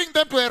and bring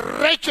them to a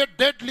wretched,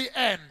 deadly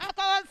end.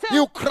 Akawasema,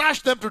 You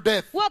crush them to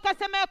death.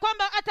 wakasema ya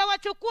kwamba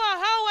atawachukua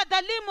hao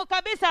wadhalimu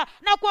kabisa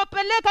na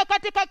kuwapeleka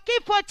katika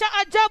kifo cha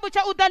ajabu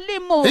cha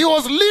udhalimu. He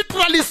was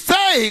literally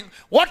saying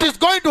what is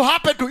going to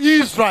happen to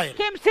Israel.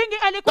 Kimsingi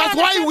alikuwa That's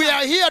why we anasema,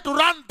 are here to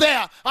run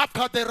there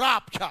after the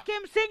rapture.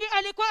 kimsingi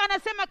alikuwa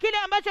anasema kile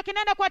ambacho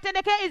kinaenda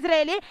kuwatendekea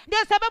Israeli. Ndio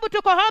sababu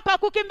tuko hapa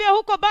kukimbia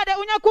huko baada ya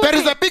There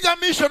is unyakuzi. a bigger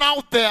mission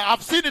out there.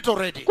 I've seen it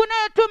already. Kuna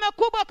tume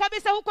kubwa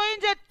kabisa huko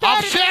nje. I've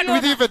tayari shared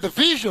with niliona. even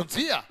the visions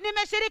here.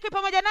 Nimeshiriki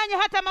pamoja nanyi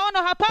hata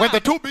maono hapa. When the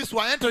two beasts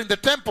were entering the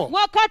temple,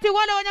 Wakati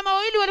wale wanyama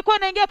wawili walikuwa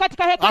wanaingia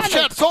katika I've hekalu.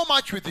 shared so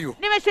much with you.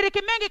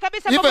 Nimeshiriki mengi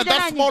kabisa Even pamoja that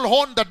nanyi. small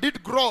horn that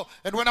did grow,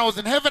 and when I was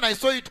in heaven, I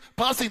saw it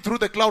passing through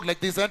the cloud like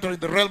this, entering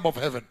the realm of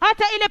heaven.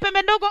 Hata ile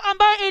pembe ndogo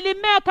ambayo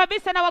ilimea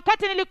kabisa, na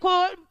wakati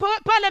nilikuwa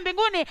pale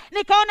mbinguni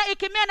nikaona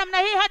ikimea namna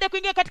hii hadi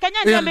kuingia katika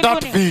nyanja ya In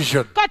that mbinguni.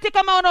 vision,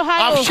 Katika maono I've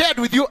hayo shared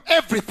with you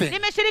everything.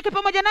 nimeshiriki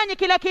pamoja nanyi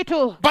kila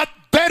kitu, But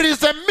there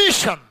is a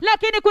mission.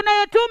 lakini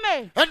kunayo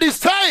tume, And He's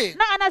saying,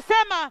 na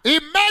anasema He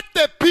met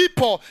the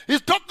people.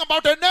 He's talking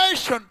about a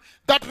nation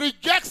that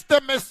rejects the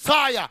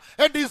Messiah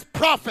and His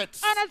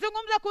prophets.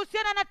 anazungumza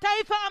kuhusiana na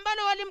taifa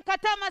ambalo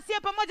walimkataa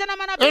Masia pamoja na A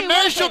manabii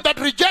nation wake. that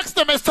rejects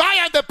the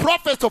Messiah and the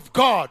prophets of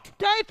God.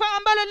 Taifa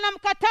ambalo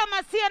linamkataa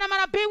Masia na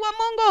manabii wa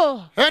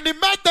Mungu. And He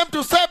made them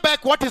to say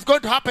back what is going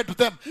to happen to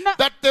them. No.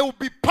 That they will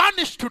be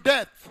punished to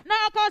death. Na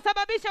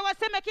akawasababisha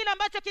waseme kile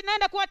ambacho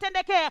kinaenda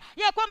kuwatendekea,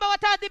 ya kwamba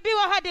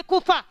wataadhibiwa hadi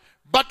kufa.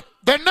 But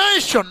the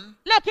nation,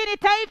 Lakini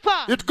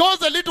taifa it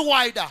goes a little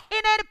wider.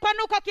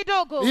 inapanuka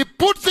kidogo. He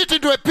puts it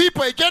into a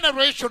people, a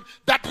generation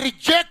that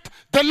reject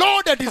the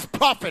Lord and His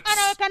prophets.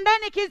 Anaweka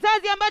ndani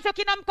kizazi ambacho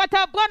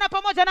kinamkataa Bwana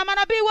pamoja na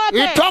manabii He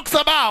wake. talks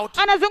about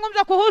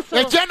Anazungumza kuhusu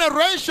a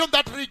generation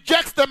that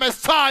rejects the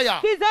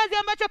Messiah kizazi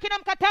ambacho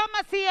kinamkataa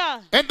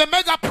Masia and the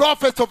mega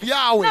prophets of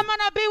Yahweh. na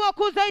manabii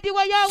wakuu zaidi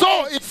wa So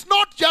Yahweh. it's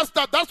not just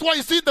that. That's why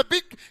you see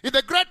in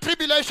the great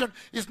tribulation,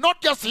 it's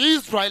not just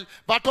Israel,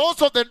 but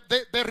also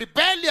the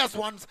rebellious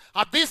ones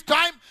at this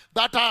time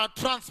that are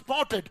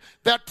transported.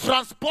 They're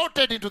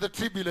transported into the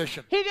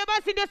tribulation. Hivyo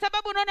basi ndio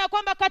sababu unaona ya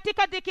kwamba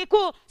katika dhiki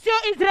kuu sio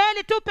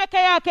Israeli tu peke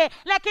yake,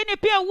 lakini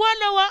pia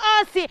wale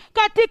waasi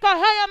katika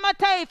haya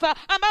mataifa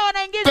ambao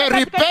wanaingizwa The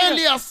katika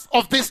rebellious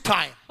of this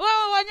time.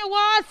 wao wenye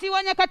waasi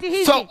wa nyakati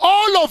hizi. So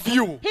all of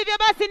you Hivyo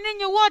basi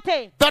ninyi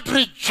wote that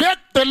reject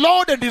the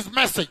Lord and His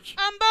message,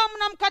 ambao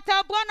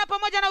mnamkataa Bwana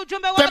pamoja na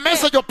ujumbe the wake,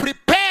 message of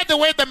prepare the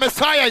way the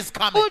Messiah is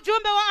coming.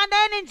 ujumbe wa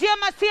andaeni njia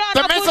Masia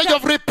The message anakuja,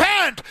 of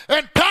repent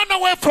and turn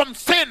away from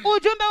sin.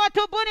 ujumbe wa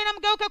tubuni na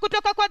mgeuke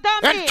kutoka kwa And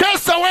dhambi,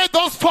 chase away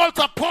those false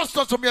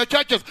apostles from your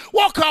churches.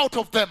 Walk out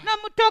of them. na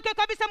mtoke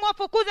kabisa,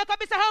 mwafukuze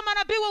kabisa hao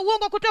manabii wa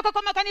uongo kutoka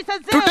kwa makanisa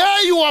zao.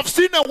 Today you have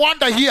seen a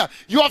wonder here.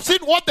 You have seen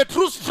what the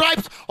true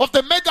stripes of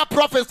the mega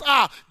prophets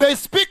are. They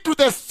speak to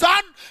the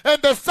Son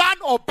and the Son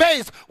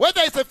obeys.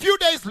 Whether it's a few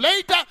days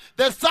later,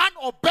 the Son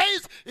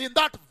obeys in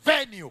that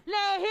venue.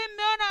 Leo hii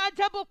mmeona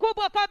ajabu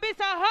kubwa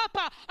kabisa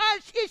hapa,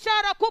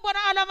 ishara kubwa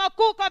na alama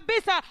kuu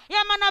kabisa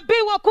ya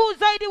manabii wakuu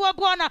zaidi wa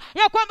Bwana,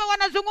 ya kwamba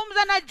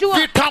wanazungumza na jua.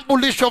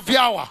 Vitambulisho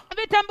vyao.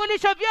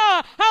 Vitambulisho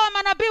vyao hawa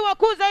manabii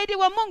wakuu zaidi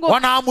wa Mungu,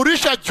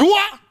 Wanaamurisha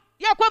jua,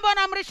 ya kwamba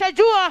wanaamrisha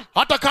jua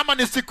hata kama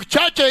ni siku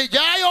chache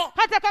ijayo.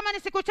 hata kama ni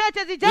siku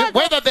chache zijazo,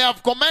 Whether they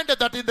have commanded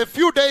that in the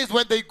few days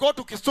when they go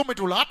to Kisumu it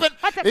will happen,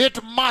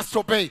 it must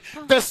obey.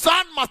 The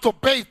Son must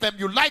obey them,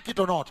 you like it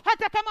or not.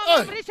 hata kama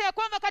wanaamrisha ya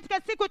kwamba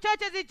katika siku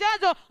chache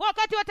zijazo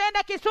wakati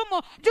wataenda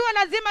Kisumu, jua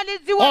lazima Or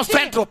liziwatie,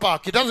 Central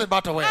Park, it doesn't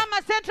matter where.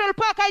 ama Central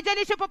Park,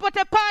 haijalishi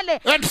popote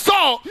pale. And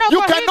so, Na you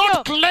kwa cannot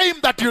hivyo,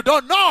 claim that you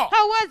don't know.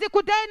 hauwezi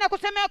kudai na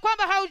kusema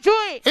kwamba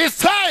haujui. He's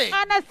saying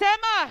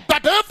Anasema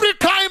that every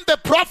time the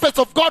prophets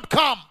of God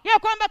come, ya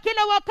kwamba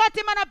kila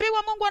wakati manabii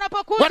wa Mungu when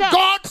wanapokuja,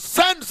 God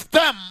sends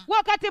them,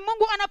 wakati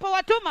Mungu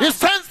anapowatuma, He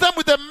sends them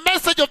with the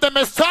message of the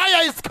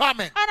Messiah is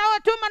coming.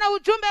 anawatuma na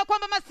ujumbe ya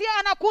kwamba Masia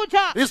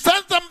anakuja. He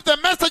sends them with the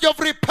message of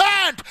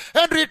repent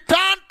and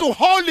return to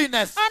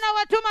holiness.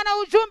 Anawatuma na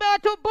ujumbe wa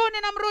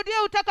tubuni na mrudie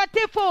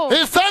utakatifu.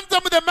 He sends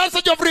them with the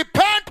message of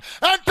repent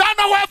and turn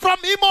away from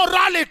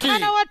immorality.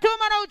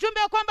 Anawatuma na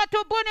ujumbe wa kwamba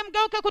tubuni,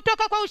 mgeuke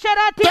kutoka kwa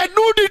usharati, The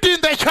nudity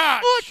in the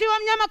church. uchi wa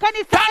mnyama Turn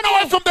away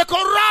kanisani, from the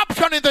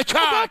corruption in the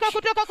church. mgeuke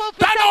kutoka kwa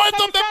Turn away ufisadi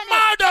from the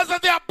kanisani, murders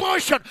and the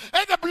abortion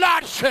and the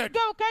bloodshed.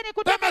 geukeni The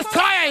kutoka kwa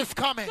Messiah is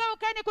coming.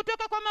 geukeni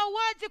kutoka kwa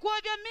mauaji,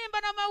 kuovya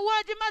mimba na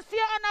mauaji.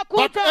 Masia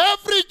But anakuja.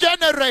 every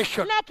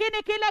generation,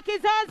 Lakini kila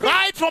kizazi,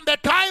 right from the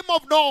time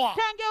of Noah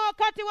tangia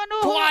wakati wa to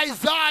Nuhu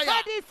Isaiah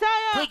hadi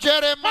Isaya to hadi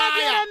Jeremiah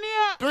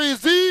Yeremia to hadi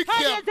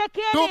Ezekiel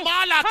Ezekieli to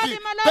Malachi, hadi they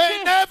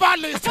Malaki, never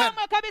listen.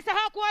 kamwe kabisa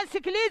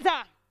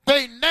hawakuwasikiliza.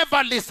 They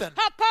never listen.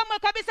 Kamwe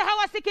kabisa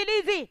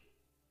hawasikilizi.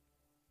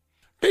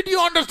 Did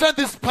you understand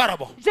this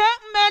parable? Je,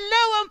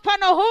 mmeelewa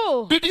mfano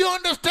huu? Did you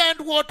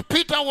understand what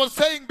Peter was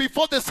saying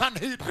before the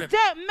Sanhedrin? Je,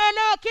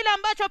 mmeelewa kile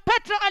ambacho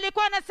Petro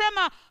alikuwa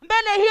anasema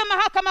mbele hiyo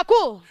mahakama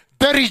kuu?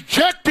 The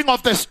rejecting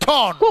of the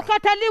stone,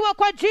 Kukataliwa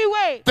kwa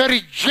jiwe, the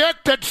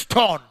rejected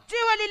stone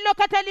jiwe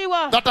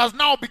lililokataliwa that has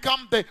now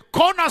become the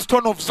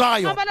cornerstone of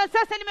Zion. ambalo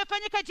sasa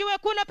limefanyika jiwe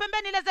kule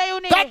pembeni la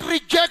Zayuni. That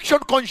rejection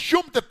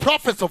consumed the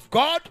prophets of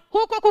God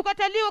Huko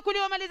kukataliwa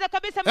kuliwamaliza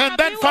kabisa and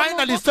then manabii wa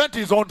finally Mungu. sent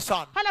his own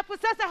son. Halafu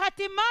sasa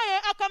hatimaye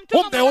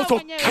akamtuma Whom they mwanawe also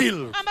mwenyewe,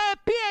 killed. ambaye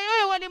pia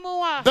yeye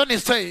walimuua. Then he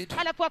said,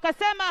 Halafu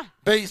akasema,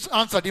 they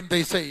answered him,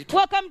 they said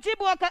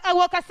wakamjibu that he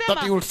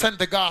wakasema will send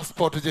the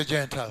gospel to the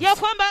Gentiles. ya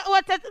kwamba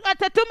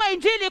atatuma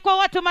injili kwa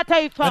watu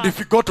mataifa. And if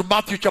you go to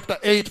Matthew chapter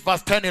 8,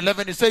 verse 10,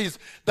 11, it says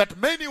that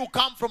many who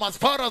come from as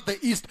far as the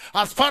east,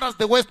 as far as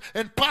the west,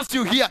 and pass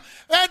you here,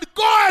 and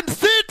go and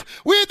sit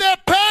with the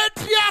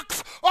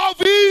patriarchs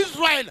of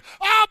Israel,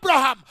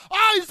 Abraham,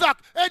 Isaac,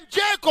 and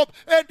Jacob,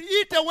 and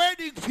eat a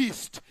wedding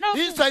feast No.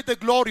 inside the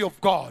glory of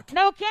God.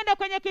 Na ukienda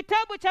kwenye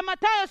kitabu cha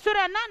Mathayo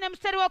sura 8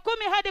 mstari wa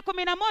 10 hadi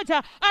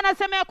 11,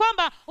 anasema ya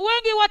kwamba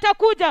wengi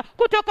watakuja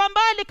kutoka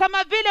mbali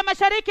kama vile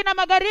mashariki na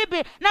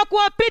magharibi, na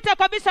kuwapita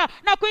kabisa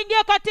na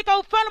kuingia katika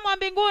ufalme wa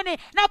mbinguni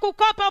na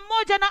kukaa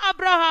pamoja na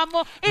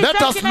Abrahamu, Let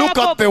Isaki us na look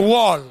at the Yakobo.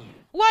 wall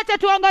Wacha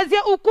tuangazie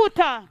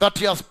ukuta that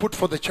he has put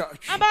for the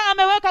church. ambao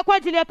ameweka kwa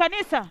ajili ya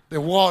kanisa. The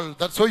wall,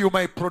 that's so you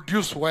may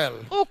produce well,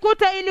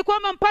 Ukuta ilikuwa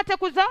mpate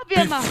kuzaa be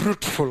vyema,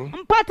 fruitful,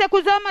 mpate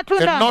kuzaa and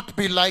matunda, not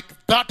be like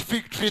that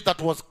fig tree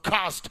that was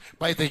cast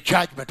by the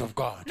judgment of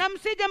God. na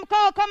msije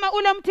mkawa kama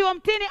ule mti wa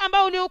mtini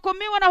ambao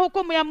ulihukumiwa na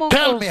hukumu ya Mungu.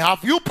 Tell me,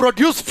 have you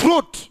produced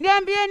fruit?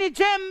 Niambieni,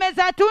 je,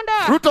 mmezaa tunda?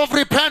 Fruit of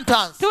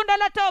repentance, Tunda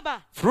la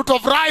toba, fruit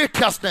of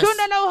righteousness,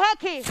 tunda la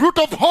uhaki, fruit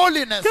of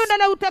holiness, tunda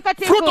la fruit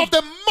utakatifu, of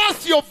the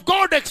mercy of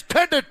God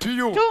extended to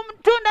you.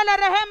 tunda la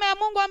rehema ya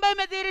Mungu ambayo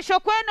imedhihirishwa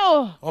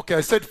kwenu. Okay,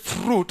 I said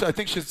fruit. I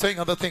think she's saying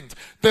other things.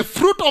 The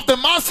fruit of the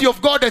mercy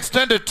of God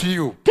extended to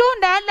you.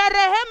 Tunda la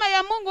rehema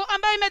ya Mungu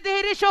ambayo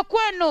imedhihirishwa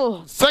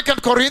kwenu.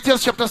 2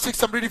 Corinthians chapter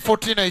 6, I'm reading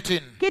 14,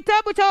 18.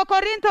 Kitabu cha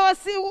Wakorintho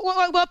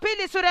wa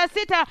pili sura ya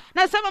 6,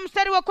 nasoma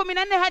mstari wa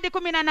 14 hadi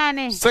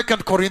 18.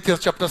 2 Corinthians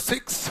chapter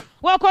 6,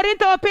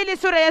 Wakorintho wa pili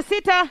sura ya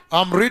 6,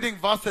 I'm reading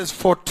verses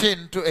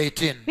 14 to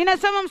 18.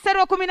 ninasoma mstari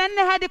wa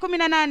 14 hadi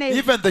 18.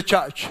 Even the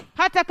church,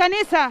 Hata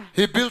kanisa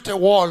he built a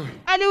wall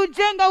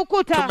aliujenga to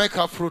ukuta make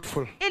her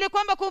fruitful. ili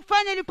kwamba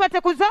kufanya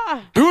lipate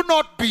kuzaa. Do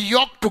not be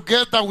yoked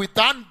together with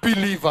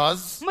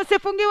unbelievers.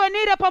 Msifungiwe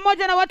nira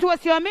pamoja na watu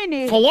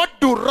wasioamini. For what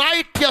do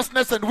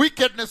righteousness and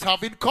wickedness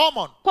have in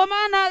common? Kwa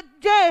maana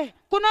je,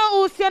 kuna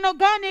uhusiano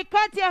gani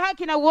kati ya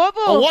haki na Or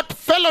uovu? what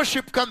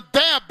fellowship can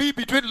there be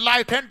between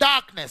light and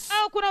darkness?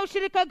 Au kuna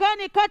ushirika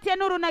gani kati ya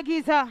nuru na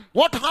giza?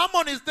 What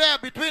harmony is there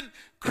between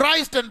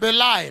Christ and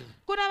Belial?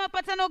 kuna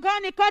mapatano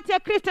gani kati ya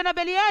Kristo na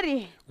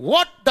Beliari?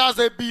 What does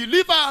a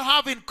believer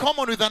have in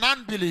common with an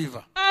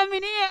unbeliever?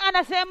 Aaminie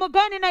ana sehemu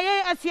gani na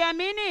yeye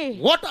asiamini?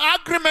 What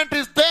agreement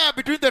is there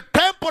between the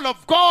temple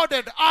of God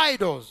and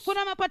idols?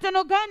 Kuna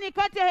mapatano gani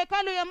kati ya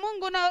hekalu ya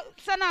Mungu na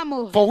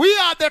sanamu? For we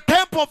are the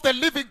temple of the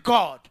living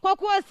God. Kwa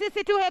kuwa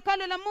sisi tu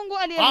hekalu la Mungu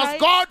aliye As hai.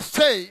 God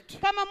said,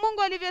 Kama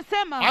Mungu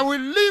alivyosema, I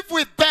will live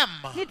with them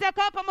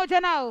nitakaa pamoja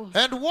nao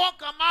and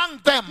walk among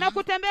them, na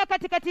kutembea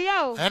katikati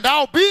yao, and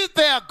I'll be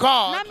their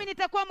God, nami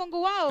nitakuwa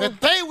Mungu wao, and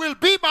they will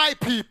be my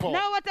people.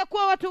 nao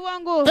watakuwa watu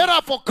wangu.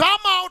 Therefore,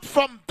 come out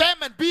from them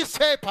and be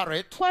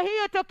separate, Kwa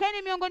hiyo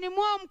tokeni miongoni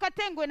mwao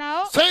mkatengwe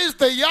nao, says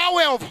the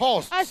Yahweh of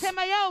hosts.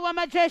 asema yao wa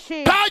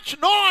majeshi. Touch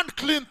no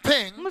unclean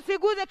thing,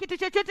 Msiguze kitu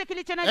chochote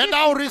kilicho and najisi,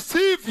 I'll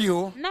receive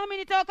you. nami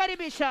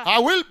nitawakaribisha. I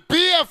will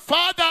be a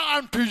father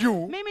unto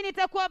you, Mimi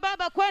nitakuwa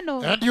baba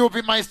kwenu, and you'll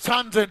be my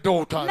sons and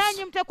daughters,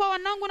 nanyi mtakuwa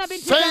wanangu na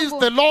binti says zangu,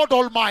 the Lord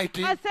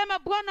Almighty, asema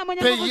Bwana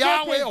mwenye the nguvu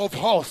Yahweh zote, of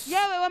hosts.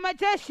 Yawe wa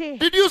majeshi.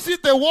 Did you see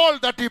the wall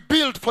that he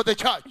built for the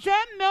church? Je,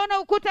 mmeona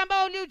ukuta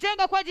ambao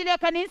uliujenga kwa ajili ya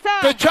kanisa?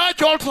 The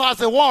church also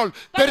has a wall.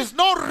 There is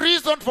no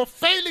reason for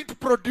failing to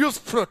produce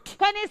fruit.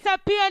 Kanisa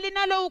pia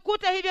linalo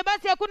ukuta, hivyo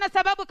basi hakuna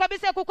sababu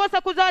kabisa ya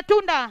kukosa kuzaa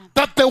tunda.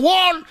 That the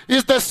wall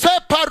is the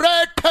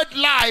separated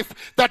life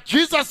that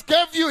Jesus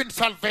gave you in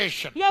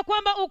salvation. Ya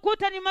kwamba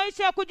ukuta ni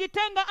maisha ya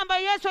kujitenga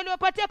ambayo Yesu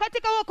aliwapatia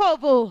katika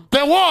wokovu.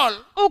 The wall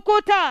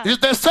Ukuta is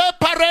the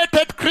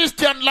separated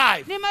Christian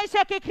life ni maisha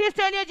ya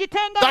Kikristo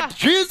yaliyojitenga that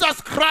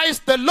Jesus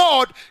Christ the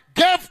Lord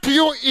gave to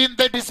you in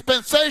the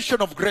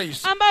dispensation of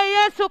grace. ambayo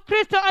Yesu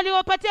Kristo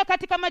aliwapatia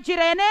katika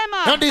majira ya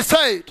neema. And he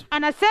said,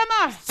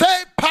 Anasema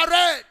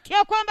separate,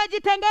 ya kwamba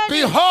jitengeni,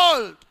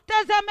 behold,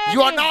 tazameni,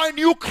 you are now a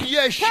new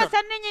creation.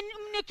 sasa ninyi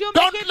ni kiumbe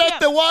Don't let kipya.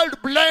 the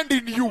world blend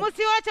in you.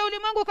 Msiwache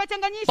ulimwengu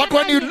ukachanganyisha But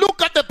when you nanyi.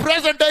 look at the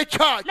present day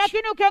church,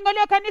 Lakini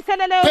ukiangalia kanisa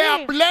la leo they are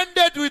hii,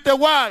 blended with the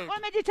world.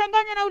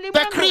 wamejichanganya na The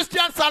ulimwengu.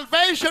 Christian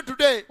salvation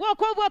today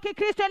Wokovu wa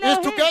Kikristo is leo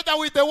hii together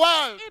with the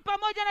world. ni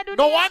pamoja na No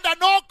dunia. wonder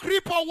no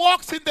cripple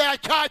walks in their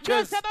Ndio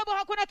churches. sababu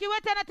hakuna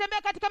kiwete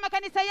anatembea katika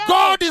makanisa yao.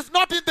 God is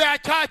not in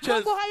their churches.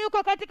 Mungu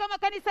hayuko katika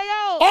makanisa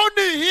yao.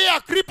 Only here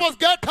cripples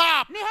get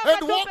up Ni hapa and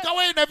tu walk pe-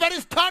 away in a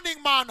very stunning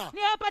manner.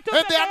 Ni hapa tu And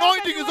the peke yake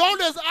anointing is viwete-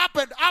 always up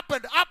and up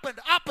and up and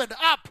up and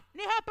up.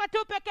 Ni hapa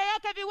tu peke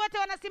yake viwete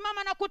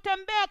wanasimama na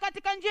kutembea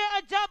katika njia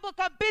ajabu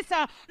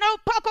kabisa, na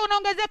upako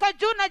unaongezeka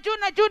juu na juu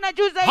na juu na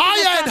juu zaidi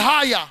Higher and sana.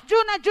 higher.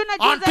 Juu na juu na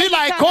juu Until zaidi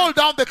I sana. call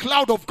down the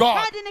cloud of God.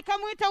 Hadi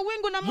nikamwita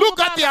wingu la Mungu Look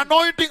at the Baba.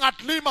 anointing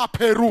at Lima,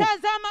 Peru.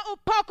 Tazama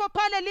upako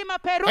pale Lima,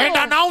 Peru, And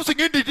announcing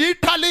it in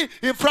Italy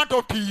in front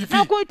of TV.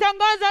 na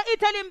kuitangaza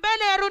Italy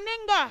mbele ya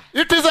runinga.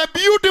 It is a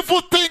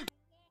beautiful thing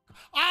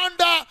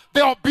under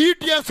the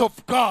obedience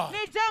of God. Ni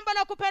jambo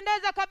la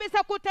kupendeza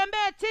kabisa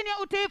kutembea chini ya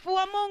utiifu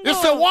wa Mungu.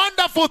 It's a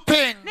wonderful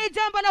thing Ni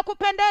jambo la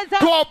kupendeza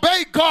to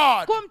obey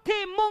God,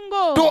 kumtii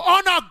Mungu, to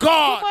honor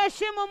God.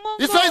 kumheshimu Mungu.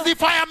 He says,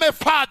 if I am a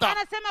father,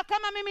 Anasema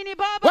kama mimi ni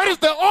baba, where is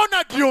the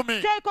honor due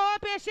me? je, iko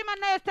wapi heshima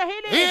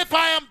ninayostahili? If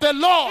I am the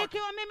Lord,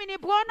 Ikiwa mimi ni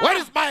Bwana, where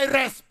is my je,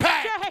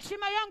 respect?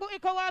 heshima yangu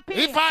iko wapi?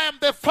 If I am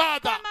the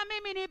father, Kama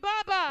mimi ni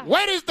baba,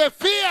 where is the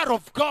fear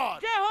of God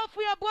je,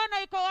 hofu ya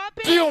Bwana iko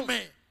wapi? due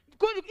me?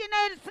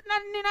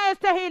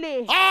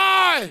 Ninayostahili.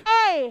 I,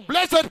 Ai,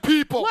 blessed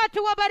people, watu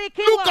look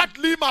wabarikiwa. at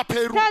Lima,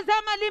 Peru.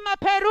 Tazama Lima,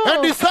 Peru.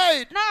 And he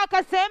said, Na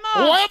akasema,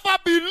 whoever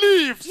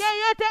believes,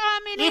 yeyote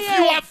if you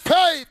aaminiye, have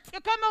faith,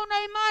 kama una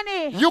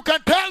imani, you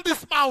can tell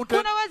this mountain,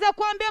 unaweza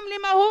kuambia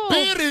mlima huu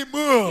be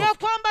removed, ya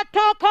kwamba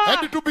toka,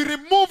 and to be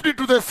removed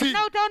into the sea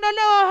na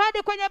utaondolewa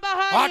hadi kwenye at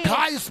bahari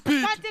high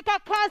speed. katika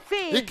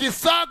kasi,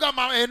 Ikisaga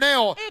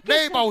maeneo, Ikisa-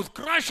 neighbors,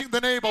 crushing the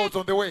neighbors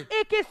on the way.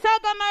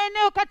 ikisaga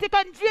maeneo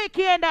katika njia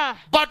ikienda.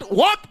 But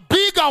what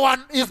bigger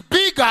one is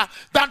bigger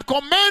than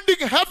commanding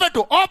heaven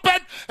to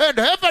open and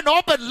heaven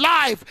open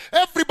live?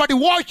 Everybody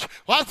watch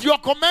as you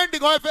are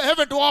commanding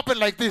heaven to open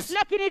like this.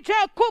 Lakini je,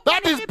 kubwa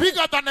That ni is ipi?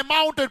 bigger than a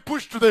mountain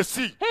pushed to the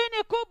sea. Hii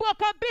ni kubwa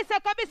kabisa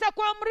kabisa,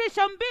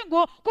 kuamrisha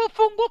mbingu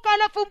kufunguka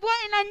alafu mvua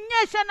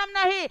inanyesha namna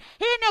hii.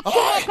 Hii ni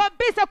kubwa Ai.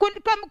 kabisa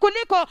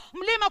kuliko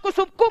mlima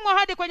kusukumwa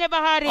hadi kwenye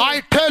bahari.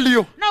 I tell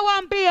you,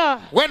 Nawaambia,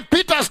 when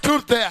Peter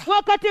stood there,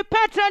 wakati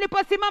Petro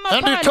aliposimama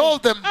And he pale,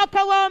 told them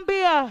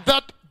akawaambia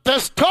that the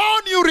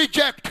stone you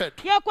rejected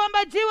ya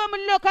kwamba jiwe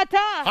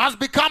mlilokataa has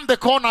become the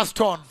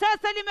cornerstone.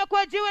 sasa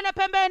limekuwa jiwe la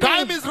Time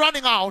pembeni. is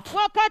running out.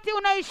 Wakati I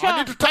unaisha.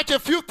 need to touch a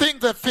few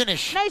things and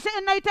finish.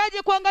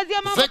 Nahitaji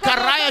kuangazia mambo Zechariah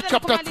kadhaa kabla ya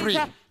chapter kumaliza.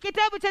 3.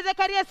 Kitabu cha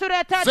Zekaria sura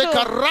ya 3.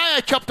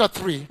 Zechariah chapter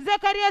 3.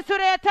 Zekaria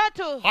sura ya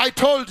 3. I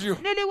told you,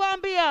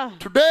 Niliwaambia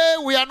today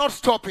we are not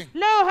stopping.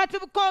 leo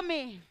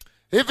hatukomi.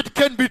 If it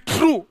can be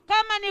true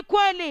Kama ni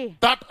kweli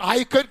that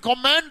I can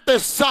command the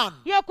sun,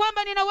 ya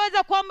kwamba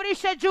ninaweza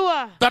kuamrisha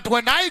jua, that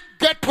when I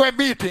get to a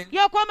meeting,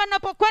 ya kwamba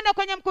ninapokwenda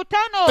kwenye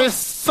mkutano the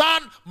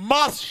sun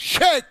must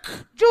shake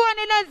jua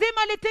ni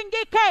lazima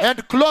litingike,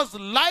 and close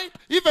light,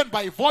 even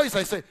by voice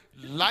I say,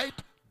 light,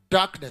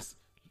 darkness,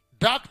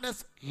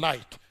 darkness,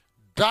 light,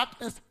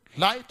 darkness,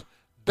 light,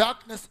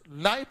 darkness,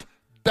 light,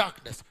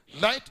 darkness,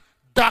 light,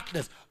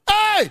 darkness.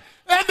 Hey!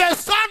 And the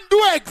sun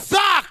do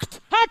exact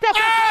hata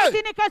kwa Hey!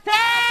 sauti nikasema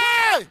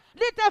Hey!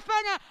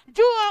 litafanya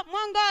jua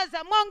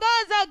mwangaza,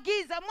 mwangaza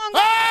giza,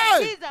 mwangaza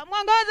Hey! giza,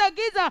 mwangaza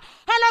giza,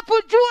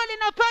 halafu jua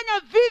linafanya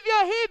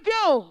vivyo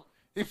hivyo.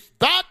 If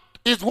that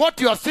is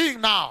what you are seeing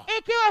now,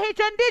 Ikiwa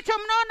hicho ndicho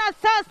mnaona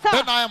then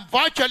sasa, I am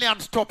virtually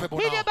unstoppable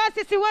hivyo now.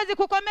 basi siwezi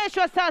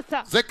kukomeshwa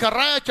sasa.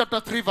 Zechariah chapter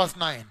 3 verse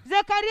 9.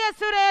 Zekaria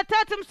sura ya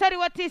 3 mstari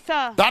wa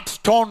 9. That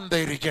stone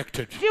they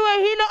rejected. Jiwe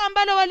hilo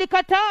ambalo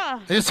walikataa.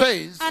 He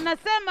says,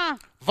 Anasema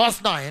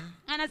verse 9,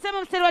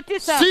 mstari wa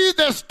 9. see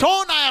the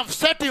stone I have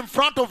set in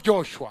front of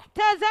Joshua.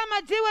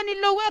 Tazama jiwe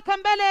nililoweka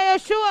mbele ya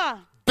Yoshua.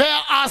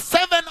 There are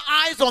 7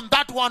 eyes on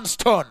that one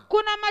stone.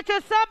 Kuna macho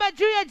 7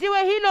 juu ya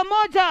jiwe hilo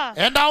moja.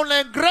 And I will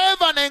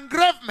engrave an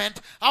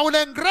engravement. I will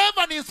engrave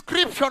an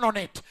inscription on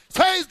it,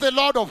 says the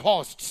Lord of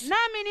hosts.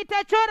 Nami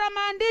nitachora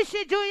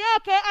maandishi juu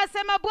yake,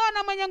 asema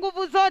Bwana mwenye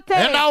nguvu zote.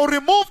 And I will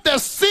remove the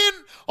sin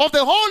of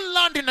the whole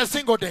land in a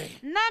single day.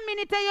 Nami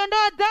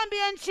nitaiondoa dhambi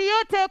ya nchi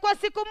yote kwa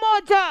siku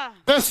moja.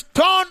 The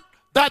stone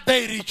that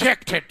they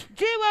rejected.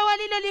 Jiwe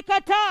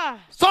walilolikataa.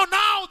 So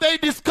now they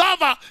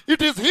discover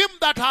it is him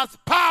that has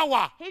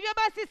power Hivyo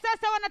basi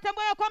sasa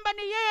wanatambua ya kwamba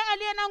ni yeye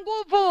aliye na to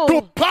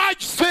nguvu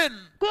purge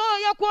sin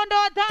ya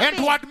kuondoa and to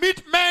dhambi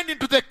admit men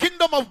into the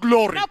kingdom of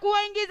glory. na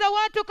kuwaingiza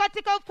watu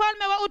katika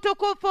ufalme wa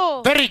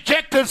utukufu. The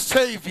rejected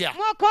Savior,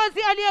 Mwokozi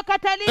the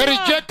aliyekataliwa,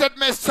 rejected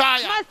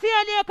Messiah. Masihi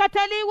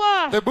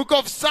aliyekataliwa. The book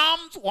of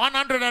Psalms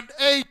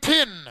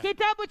 118,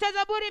 Kitabu cha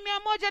Zaburi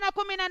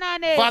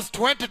 118 verse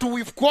 22,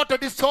 we've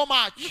quoted it so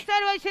much.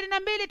 mstari wa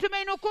 22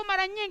 tumeinukuu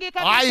mara nyingi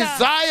kabisa.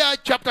 Isaiah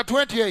chapter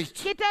 28.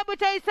 Kitabu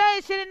cha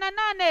Isaya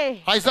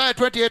 28. Isaiah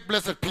 28,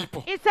 blessed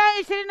people.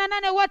 Isaya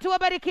 28, watu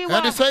And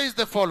wabarikiwa. it says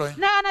the following,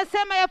 Na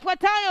anasema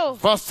yafuatayo,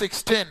 verse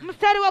 16.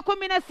 mstari wa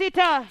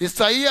 16.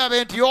 Isaiah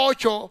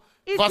 28,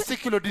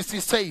 versículo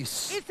 16.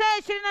 Isaya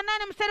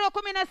 28 mstari wa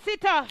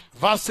 16.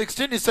 Verse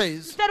 16 it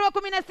says, Mstari wa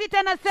 16 so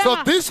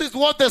anasema, this is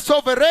what the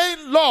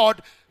sovereign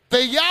Lord,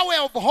 the Yahweh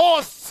of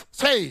hosts,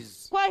 says.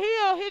 kwa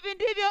hiyo hivi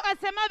ndivyo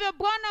asemavyo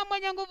Bwana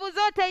mwenye nguvu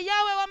zote,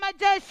 Yawe wa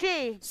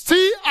majeshi.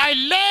 See, I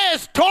lay a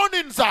stone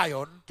in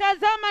Zion,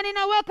 Tazama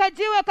ninaweka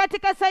jiwe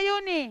katika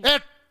Sayuni, a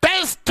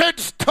tested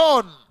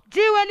stone,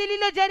 jiwe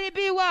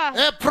lililojaribiwa,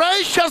 a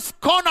precious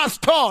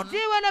cornerstone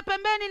jiwe la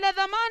pembeni la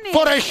dhamani,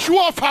 for a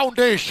sure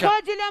foundation. kwa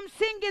ajili ya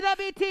msingi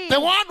thabiti. The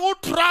one who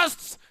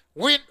trusts,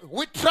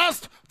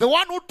 the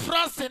one who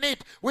trusts in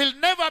it will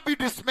never be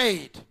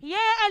dismayed.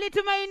 Yeye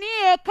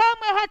alitumainie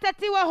kamwe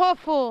hatatiwa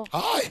hofu.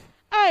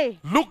 Ai,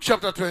 Luke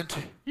chapter 20.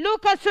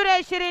 Luka sura ya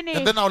And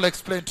 20. then I'll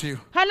explain to you.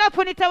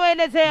 Halafu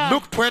nitawaelezea.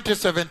 Luke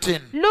 20:17.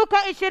 Luka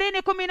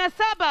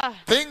 20:17.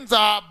 Things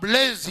are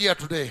blaze here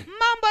today.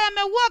 Mambo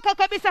yamewaka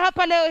kabisa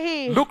hapa leo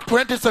hii. Luke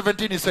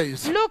 20:17 he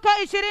says, Luka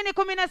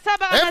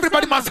 20:17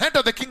 everybody anasema, must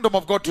enter the kingdom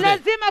of God today.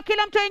 lazima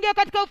kila mtu aingie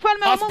katika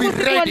ufalme wa Must Mungu be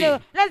siku ya ready. leo.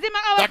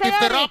 Lazima awe That if the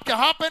tayari rapture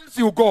happens,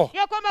 you go.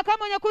 ya kwamba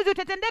kama unyakuzi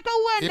utatendeka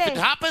If it uende.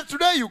 happens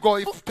today, you go.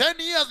 If 10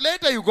 years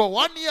later, you go.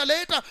 1 year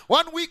later,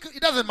 1 week,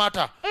 it doesn't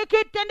matter.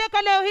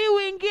 Ikitendeka leo hii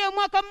uingie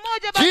mwaka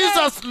mmoja baadaye.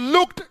 Jesus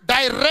looked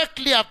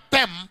directly at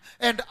them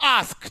and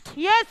asked,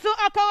 Yesu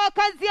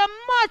akawakazia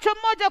macho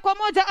moja kwa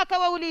moja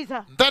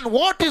akawauliza, then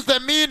what is the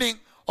meaning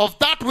of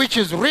that which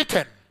is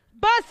written?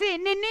 basi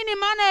ni nini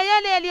maana ya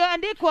yale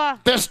yaliyoandikwa?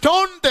 The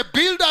stone the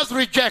builders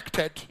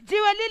rejected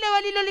Jiwe lile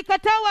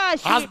walilolikataa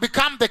has waashi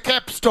become the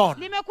capstone.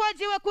 limekuwa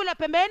jiwe kula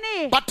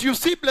pembeni. But you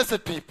see, blessed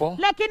people,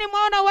 Lakini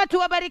mwaona watu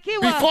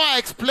wabarikiwa, before I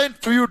explain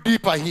to you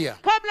deeper here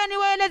kabla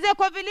niwaelezee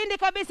kwa vilindi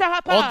kabisa on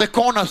hapa the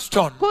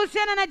cornerstone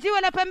kuhusiana na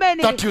jiwe la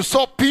pembeni that you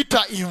saw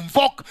Peter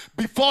invoke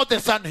before the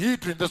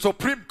Sanhedrin, the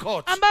Supreme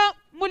Court, ambayo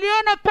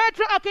mliona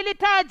Petro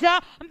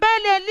akilitaja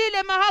mbele ya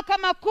lile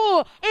mahakama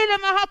kuu, ile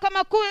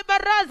mahakama kuu,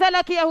 baraza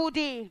la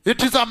Kiyahudi.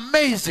 it is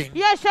amazing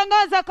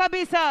Yashangaza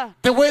kabisa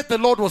the way the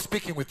Lord was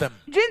speaking with them,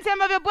 jinsi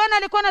ambavyo Bwana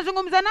alikuwa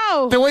anazungumza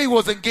nao, the way he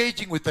was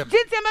engaging with them.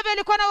 jinsi ambavyo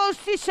alikuwa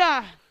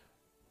anawahusisha.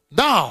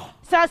 Now,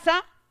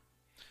 Sasa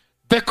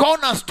the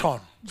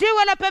cornerstone,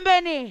 jiwe la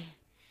pembeni,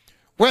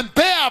 when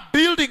they are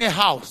building a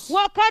house,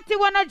 wakati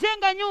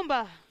wanajenga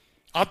nyumba,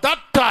 at that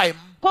time,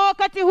 kwa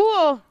wakati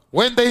huo,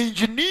 when the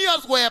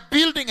engineers were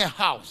building a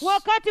house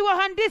wakati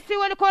wahandisi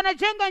walikuwa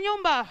wanajenga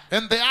nyumba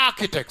and the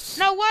architects,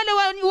 na wale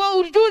wa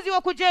ujuzi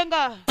wa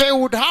kujenga, they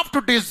would have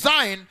to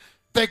design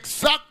the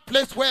exact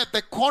place where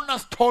the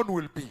cornerstone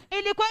will be.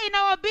 ilikuwa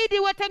inawabidi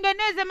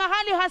watengeneze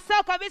mahali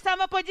hasa kabisa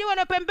ambapo jiwe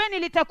la pembeni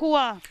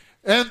litakuwa.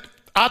 And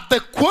at the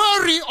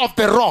quarry of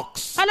the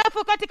rocks,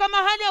 Halafu katika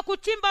mahali ya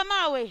kuchimba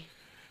mawe,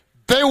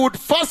 they would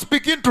first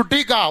begin to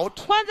dig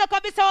out kwanza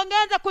kabisa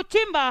wangeanza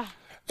kuchimba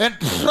and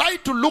try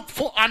to look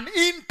for an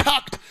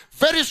intact,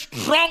 very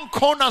strong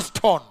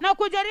cornerstone. na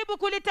kujaribu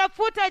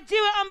kulitafuta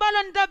jiwe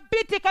ambalo ni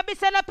dhabiti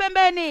kabisa la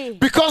pembeni,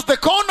 Because the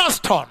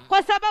cornerstone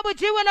kwa sababu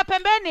jiwe la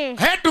pembeni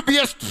had to be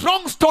a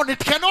strong stone.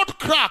 It cannot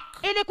crack.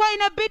 ilikuwa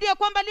inabidi ya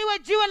kwamba liwe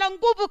jiwe la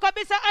nguvu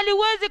kabisa,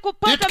 haliwezi It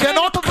kupata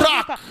cannot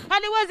kuvunjika. crack.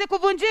 Haliwezi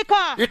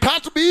kuvunjika. It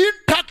has to be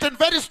intact and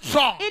very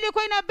strong.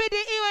 Ilikuwa inabidi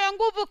iwe ya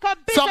nguvu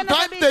kabisa na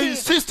Sometimes they dhabiti.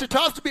 insist it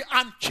has to be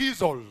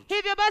unchiseled.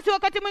 Hivyo basi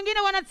wakati mwingine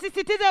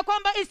wanasisitiza ya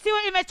kwamba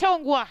isiwe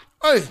imechongwa.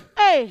 Hey.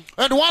 Hey.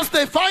 And once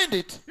they find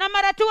it, Na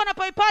mara tu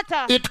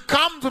wanapoipata it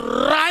comes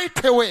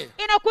right away.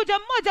 inakuja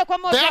moja kwa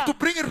They have to moja,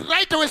 bring it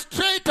right away,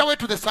 straight away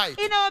to the site,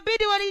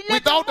 inawabidi walilete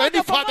without any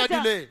moja kwa further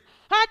moja delay.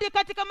 hadi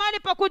katika mahali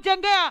pa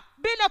kujengea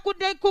bila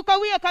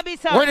kukawia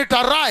kabisa. When it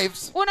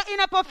arrives,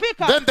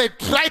 Inapofika then they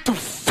try to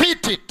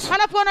fit it.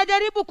 halafu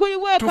wanajaribu To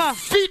kuiweka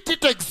fit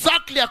it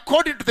exactly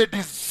according to the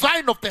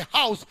design of the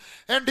house.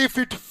 And if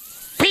it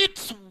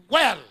fits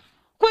well,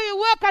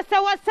 kuiweka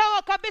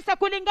sawasawa kabisa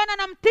kulingana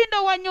na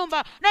mtindo wa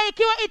nyumba, na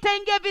ikiwa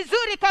itaingia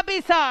vizuri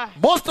kabisa.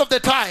 most of the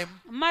time,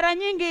 Mara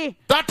nyingi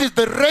that is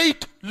the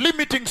rate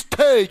limiting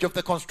stage of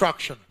the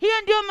construction.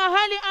 hiyo ndio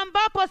mahali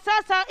ambapo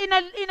sasa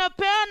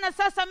inapeana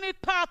sasa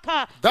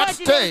mipaka That kwa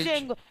ajili ya stage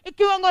ujengo.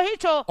 Kiwango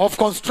hicho Of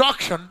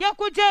construction ya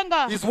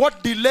kujenga is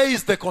what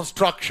delays the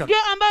construction.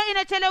 ndio ambayo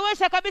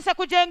inachelewesha kabisa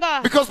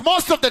kujenga, Because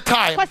most of the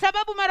time, kwa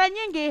sababu mara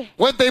nyingi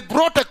when they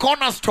brought a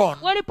cornerstone,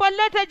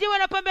 walipoleta jiwe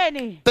la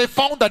pembeni they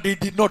found that it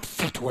did not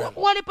fit well.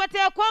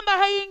 walipatia kwamba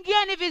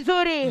haiingiani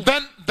vizuri,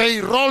 Then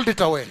they rolled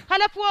it away.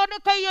 halafu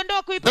wakaiondoa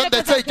Then kuipeleka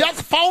they say, zake.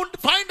 just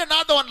find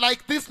another one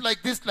like this,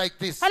 like this, like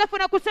this. Halafu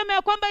na kusema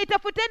ya kwamba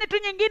itafuteni tu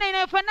nyingine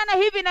inayofanana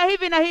hivi na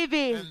hivi na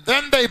hivi, And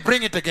then they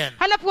bring it again.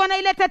 halafu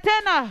wanaileta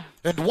tena,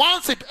 And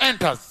once it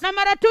enters, na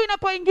mara tu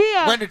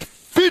inapoingia when it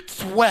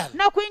fits well,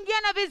 na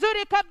kuingiana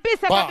vizuri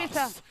kabisa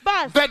kabisa,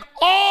 basi then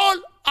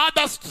all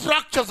other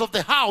structures of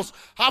the house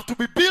have to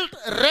be built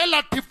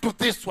relative to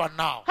this one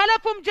now.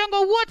 halafu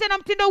mjengo wote na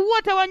mtindo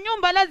wote wa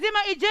nyumba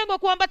lazima ijengwe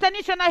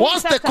kuambatanisha na hii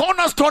Once the sasa.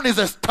 cornerstone is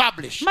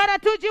established, Mara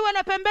tu jiwe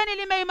la pembeni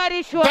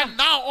limeimarishwa, then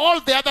now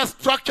all the other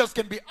structures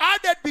can be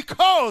added,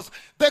 because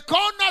the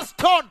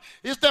cornerstone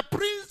is the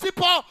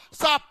principal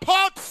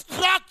support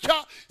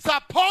structure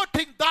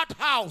supporting that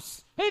house.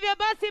 hivyo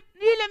basi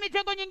ile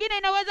mijengo nyingine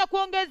inaweza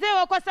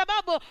kuongezewa, kwa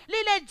sababu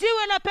lile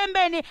jiwe la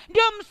pembeni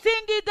ndio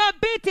msingi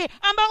dhabiti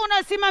ambao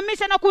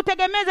unasimamisha na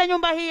kutegemeza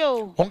nyumba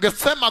hiyo.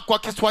 Ungesema kwa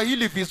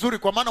Kiswahili vizuri,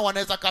 kwa maana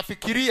wanaweza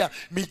kafikiria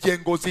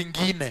mijengo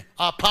zingine.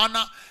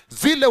 Hapana,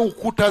 zile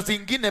ukuta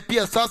zingine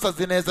pia sasa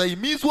zinaweza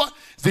himizwa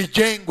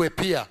zijengwe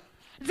pia.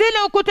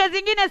 Zile ukuta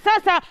zingine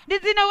sasa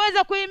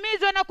zinaweza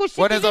kuhimizwa na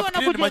kushikiliwa Wanaweza na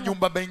fikiri ni kujengwa.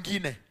 manyumba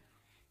mengine.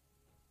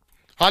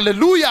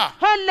 Hallelujah.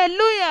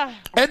 Hallelujah.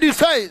 And he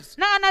says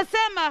Na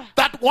anasema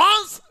that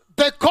once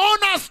the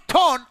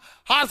cornerstone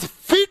has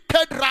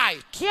fitted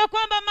right, ya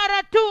kwamba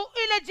mara tu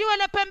ile jiwe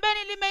la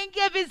pembeni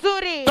limeingia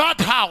vizuri,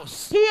 that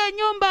house hiyo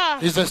nyumba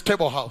is a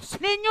stable house.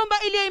 ni nyumba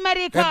And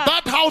iliyoimarika,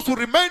 that house will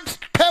remain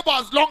stable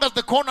as long as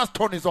the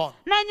cornerstone is on.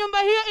 na nyumba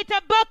hiyo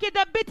itabaki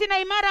dhabiti na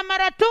imara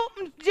mara tu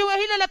jiwe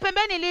hilo la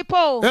pembeni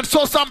lipo. And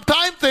so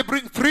sometimes they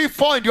bring 3,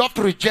 4 and you have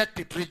to reject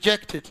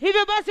it.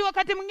 Hivyo basi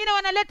wakati mwingine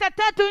wanaleta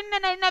 3, 4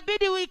 na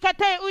inabidi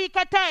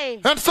uikatae.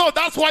 And so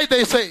that's why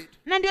they say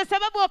Na ndio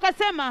sababu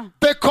wakasema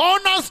the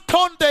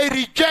cornerstone they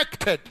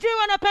rejected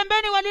jiwe la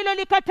pembeni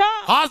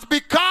walilolikataa has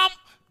become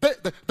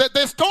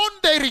the stone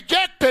they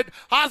rejected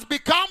has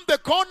become the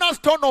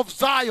cornerstone of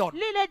Zion.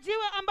 lile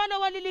jiwe ambalo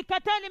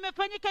walilikataa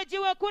limefanyika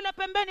jiwe kuu la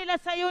pembeni la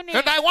Sayuni.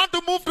 And I want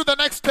to move to the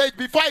next stage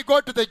before I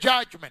go to the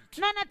judgment.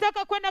 Na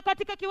nataka kwenda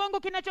katika kiwango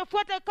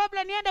kinachofuata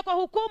kabla niende kwa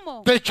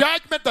hukumu. The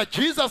judgment that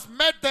Jesus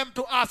made them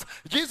to ask.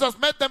 Jesus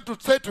made them to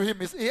say to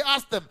him is, he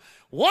asked them,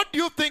 what do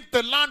you think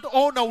the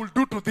landowner will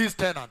do to these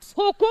tenants?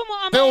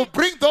 Hukumu They will ambayo,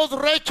 bring those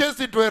wretches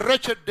into a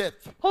wretched death.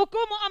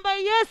 hukumu ambayo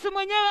Yesu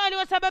mwenyewe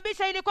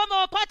aliwasababisha ili kwamba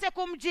wapate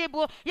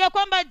kumjibu ya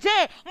kwamba,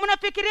 je,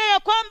 mnafikiria ya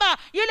kwamba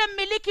yule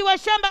mmiliki wa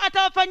shamba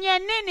atawafanyia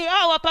nini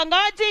hao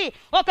wapangaji?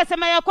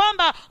 Wakasema ya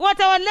kwamba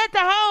watawaleta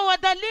hao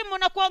wadhalimu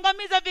na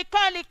kuangamiza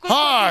vikali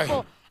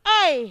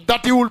Hi.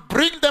 That he will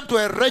bring them to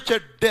a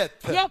wretched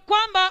death. ya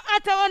kwamba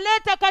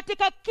atawaleta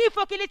katika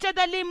kifo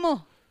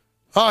kilichodhalimu.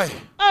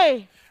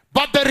 Aye.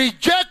 But the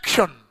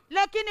rejection,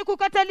 Lakini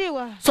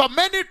kukataliwa, so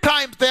many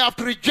times they have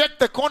to reject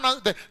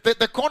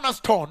the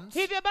cornerstones.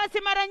 hivyo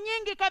basi mara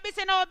nyingi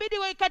kabisa inawabidi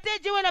waikatae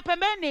jiwe la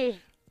pembeni.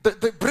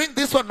 They bring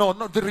this one, no,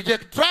 they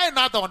reject. Try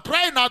another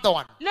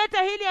one.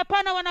 Leta hili,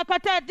 hapana,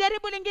 wanakataa.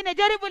 Jaribu lingine.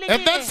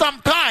 And then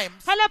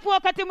sometimes Halafu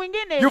wakati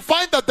mwingine you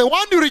find that the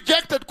one you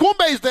rejected,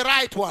 kumbe, is the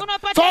right one.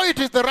 Unapata- So it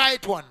is the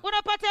right one.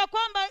 unapata ya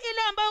kwamba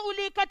ile ambayo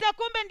uliikataa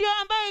kumbe ndio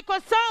ambayo iko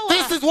sawa.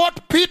 This is what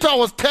Peter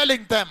was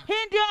telling them.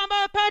 Hii ndio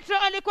ambayo Petro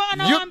alikuwa You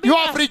anawaambia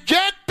have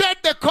rejected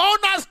the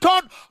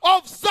cornerstone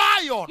of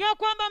Zion. ya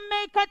kwamba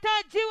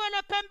mmeikataa jiwe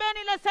la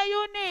pembeni la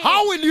Sayuni.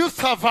 How will you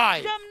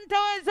survive? Je,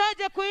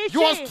 mtawezaje kuishi?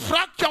 Your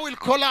structure will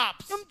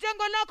collapse.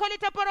 Mjengo lako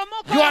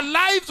litaporomoka. Your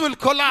lives will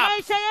collapse.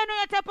 Maisha yenu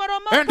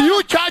yataporomoka. And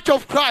you, Church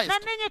of Christ, na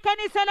ninyi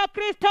kanisa la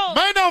Kristo,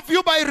 many of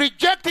you, by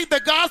rejecting the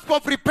gospel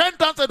of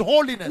repentance and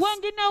holiness,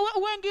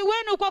 wengi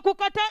wenu kwa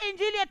kukataa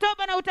injili ya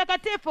toba na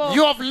utakatifu,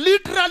 you have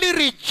literally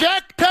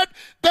rejected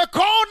the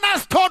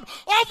cornerstone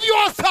of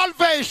your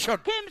salvation.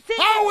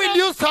 Kimsingi How will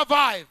you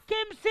survive?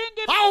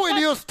 kimsingi How will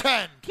you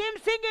stand?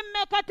 kimsingi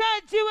mmekataa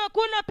jiwe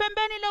kula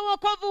pembeni la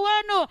wokovu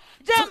wenu.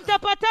 Je,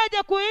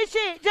 mtapataje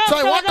kuishi? Je, So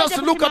I want mtawezaje us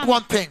to look at kusimama?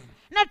 one thing.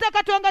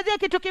 nataka tuangazie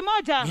kitu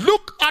kimoja.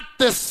 Look at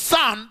the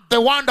sun, the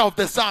wonder of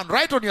the sun,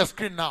 right on your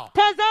screen now.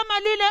 Tazama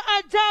lile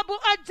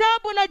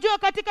ajabu la jua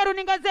katika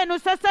runinga zenu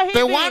sasa hivi.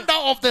 The wonder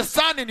of the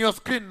sun in your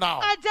screen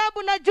now.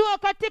 Ajabu la jua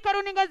katika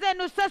runinga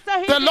zenu sasa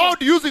hivi. The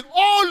Lord using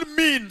all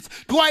means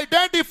to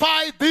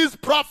identify these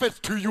prophets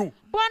to you.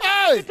 Bwana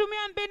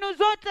alitumia mbinu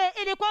zote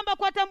ili kwamba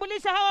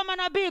kuwatambulisha hawa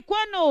manabii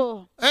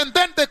kwenu. And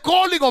then the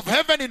calling of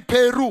heaven in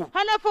Peru.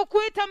 Halafu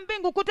kuita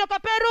mbingu kutoka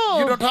Peru.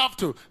 You don't have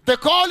to. The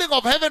calling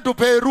of heaven to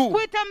Peru.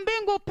 Kuita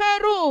mbingu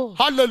Peru.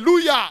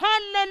 Hallelujah.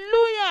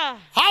 Hallelujah.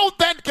 How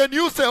then can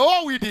you say,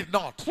 oh, we did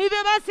not?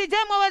 Hivyo basi je,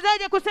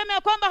 mwawezaje kusema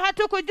ya kwamba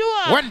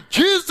hatukujua? When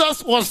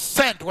Jesus was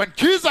sent, when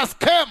Jesus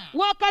came,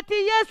 Wakati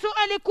Yesu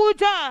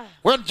alikuja.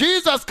 when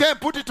Jesus came,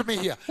 put it to me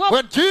here.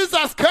 When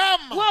Jesus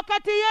came,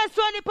 Wakati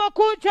Yesu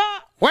alipokuja.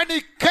 when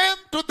he came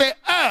to the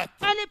earth,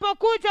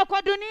 Alipokuja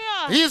kwa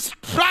dunia. his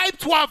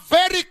stripes were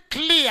very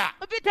clear.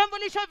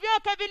 Vitambulisho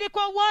vyake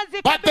vilikuwa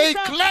wazi But they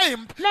kabisa.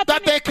 claimed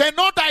that they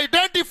cannot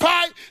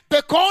identify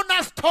the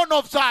cornerstone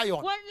of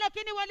Zion.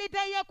 Lakini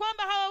walidai ya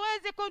kwamba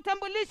hawawezi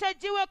kutambulisha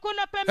jiwe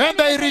kula pembeni. And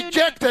they mwa Sayuni.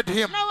 rejected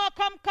him. Na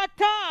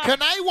wakamkataa.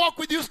 Can I walk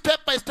with you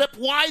step by step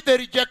why they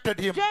rejected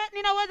him? Je,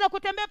 ninaweza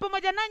kutembea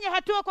pamoja nanyi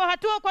hatua kwa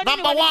hatua kwa nini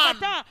Number one.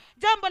 walimkataa?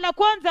 Jambo la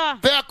kwanza.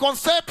 Their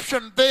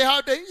conception, they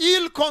had an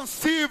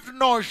ill-conceived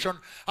notion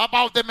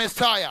about the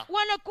Messiah.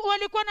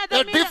 Walikuwa na A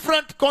dhamira.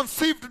 different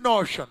conceived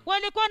notion.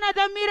 Walikuwa na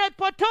dhamira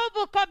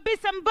potovu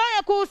kabisa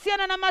mbaya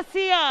kuhusiana na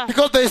Masia.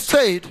 Because they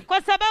said,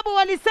 Kwa sababu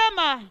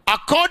walisema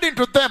according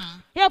to them,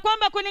 ya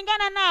kwamba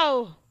kulingana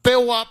nao there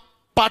were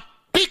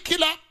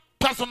particular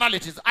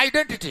personalities,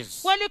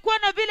 identities walikuwa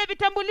na vile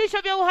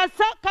vitambulisho vya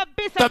uhasa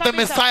kabisa that the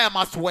kabisa Messiah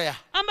must wear.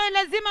 ambayo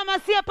lazima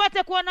Masia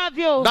apate kuwa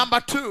navyo.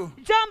 Number two,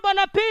 Jambo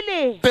la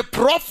pili, the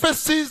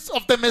prophecies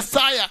of the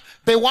Messiah,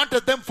 they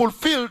wanted them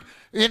fulfilled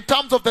in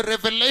terms of the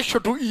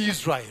revelation to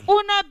Israel.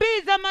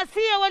 unabii za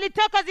Masia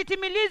walitaka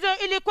zitimilizwe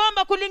ili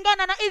kwamba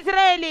kulingana na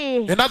Israeli.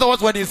 In other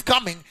words, when he's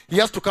coming,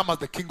 he has to come as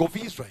the king of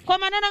Israel. Kwa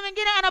maneno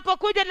mengine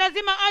anapokuja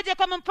lazima aje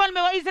kama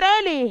mfalme wa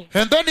Israeli.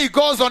 And then he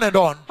goes on and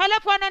on.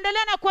 Halafu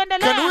anaendelea na Can we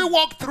kuendelea.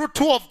 walk through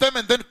two of them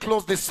and then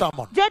close this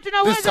sermon? Je,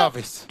 This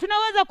service.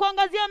 tunaweza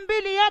kuangazia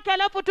mbili yake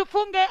halafu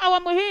tufunge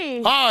awamu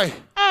hii.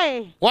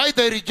 Ai, Why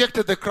they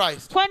rejected the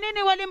Christ? kwa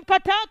nini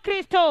walimkataa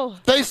Kristo?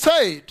 They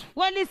said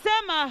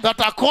Walisema that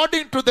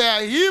according to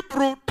their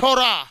Hebrew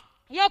Torah,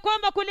 ya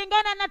kwamba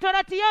kulingana na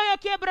torati yao ya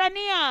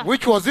Kiebrania,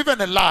 which was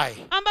even a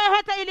lie, ambayo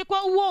hata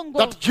ilikuwa uongo,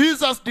 that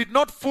Jesus did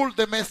not fulfill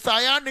the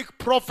messianic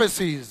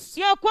prophecies.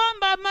 ya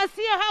kwamba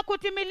Masia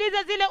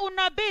hakutimiliza zile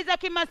unabii za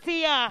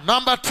kimasia.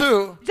 Number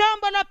two,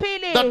 Jambo la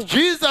pili, that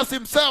Jesus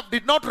himself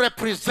did not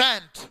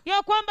represent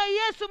ya kwamba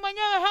Yesu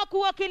mwenyewe the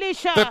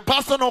hakuwakilisha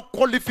personal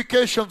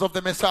qualifications of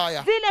the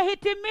Messiah. zile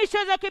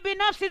hitimisho za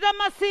kibinafsi za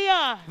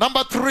Masia.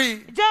 Number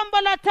three,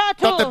 Jambo la that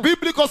the tatu,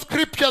 biblical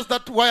scriptures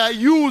that were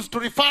used to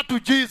refer to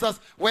Jesus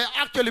were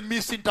actually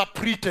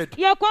misinterpreted.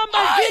 ya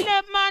kwamba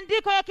zile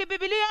maandiko ya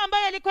kibibilia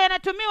ambayo yalikuwa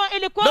yanatumiwa ili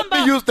Let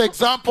kwamba, me use the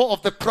example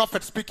of the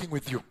prophet speaking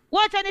with you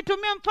wacha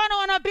nitumie mfano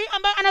wa nabii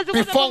ambaye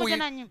anazungumza before pamoja we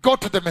nanyi go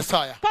to the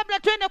Messiah. kabla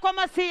tuende kwa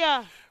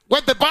Masia.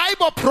 When the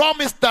Bible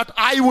promised that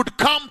I would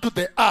come to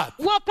the earth,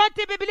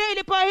 Wakati Biblia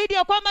ilipoahidi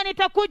ya kwamba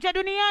nitakuja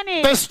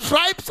duniani, the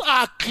stripes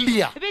are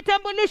clear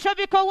vitambulisho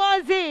viko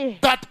wazi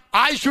that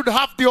I should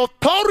have the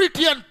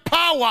authority and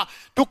power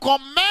to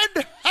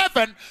command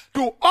heaven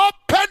to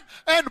open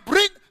and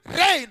bring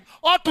rain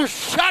or to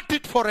shut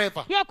it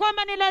forever. ya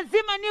kwamba ni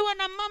lazima niwe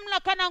na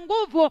mamlaka na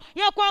nguvu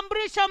ya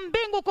kuamrisha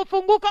mbingu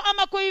kufunguka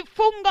ama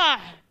kuifunga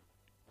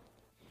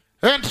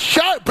And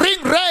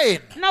bring rain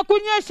na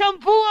kunyesha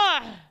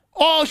mvua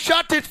or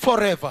shut it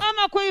forever.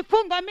 ama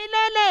kuifunga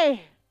milele.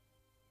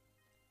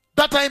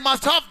 That I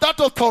must have that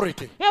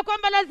authority. Ya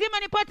kwamba lazima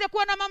nipate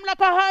kuwa na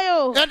mamlaka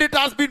hayo. And it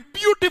has been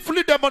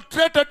beautifully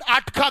demonstrated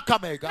at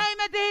Kakamega. Na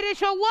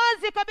imedhihirishwa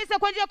wazi kabisa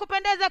kwa njia ya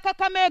kupendeza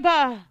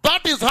Kakamega.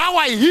 That is how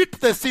I hit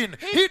the sin.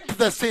 Hit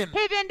the sin.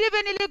 Hivyo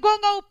ndivyo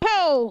niligonga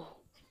upeo.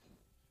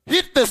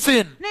 Hit the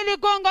sin.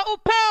 Niligonga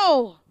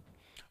upeo.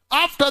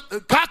 After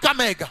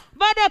Kakamega.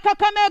 Baada ya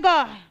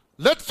Kakamega,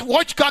 Let's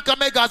watch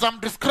Kakamega as I'm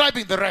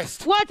describing the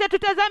rest. wacha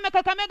tutazame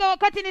Kakamega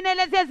wakati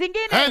ninaelezea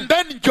zingine. And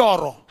then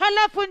Njoro.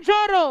 Halafu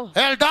Njoro,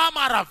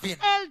 Eldama Ravine.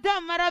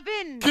 Eldam,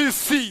 Maravin,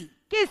 Kisii.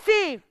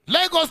 Kisii,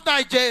 Lagos,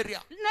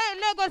 Nigeria.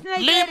 Lagos,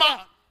 Nigeria,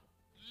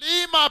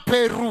 Lima,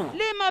 Peru.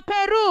 Lima,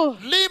 Peru,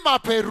 Lima,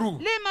 Peru.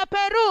 Lima,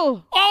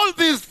 Peru. All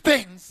these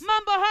things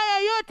Mambo haya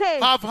yote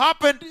have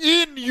happened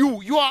in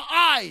you, your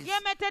eyes. In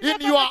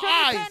yametendeka your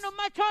machoni eyes. penu,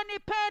 machoni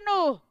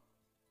penu.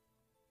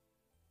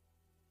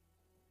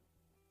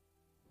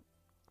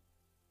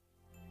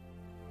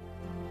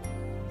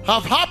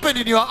 Have happened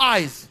in your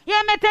eyes.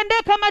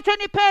 Yametendeka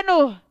machoni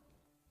penu.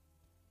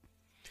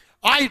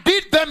 I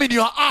did them in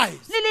your eyes.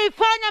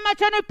 Nilifanya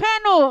machoni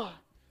penu.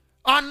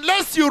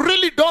 Unless you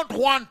really don't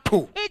want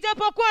to.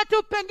 Ijapokuwa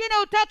tu pengine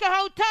utake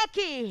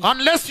hautaki.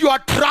 Unless you are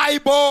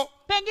tribal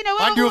Pengine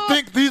and you wewe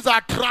think these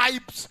are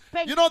tribes.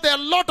 You know, there are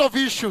a lot of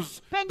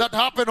issues that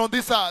happen on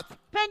this earth.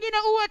 pengine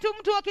uwe tu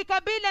mtu wa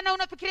kikabila na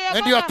unafikiria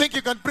And you are thinking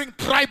you can bring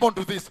tribe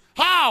onto this.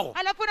 How?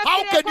 Alafu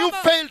How unafikiria can you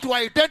kwamba- fail to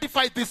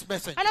identify this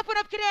message? alafu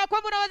nafikiria ya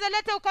kwamba unaweza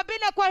leta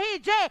ukabila kwa hii.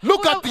 Je,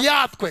 Look at the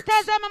earthquakes.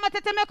 tazama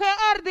matetemeko ya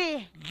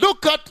ardhi.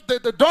 Look at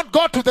don't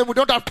go to them. We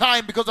don't have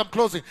time because I'm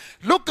closing.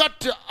 Look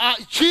at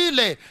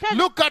Chile.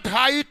 Look at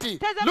Haiti.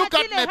 Tazama Look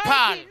at Chile, Nepal.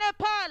 Haiti,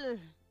 Nepal.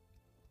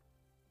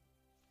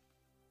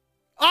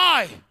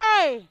 Ai,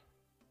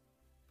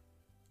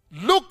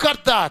 Look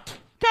at that.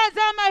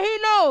 tazama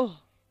hilo.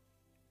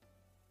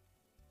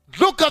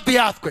 Look at the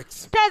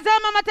earthquakes.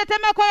 Tazama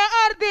matetemeko ya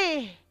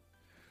ardhi.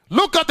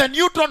 Look at the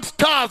neutron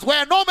stars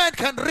where no man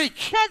can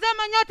reach.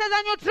 Tazama nyota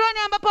za neutroni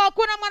ambapo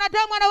hakuna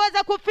mwanadamu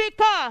anaweza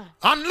kufika.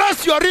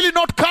 Unless you are really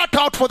not cut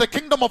out for the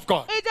kingdom of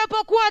God.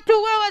 Ijapokuwa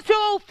tu wewe sio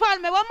wa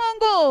ufalme wa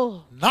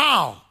Mungu.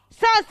 Now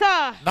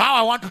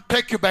I want to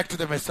take you back to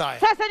the Messiah.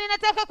 Sasa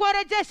ninataka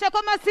kuwarejesha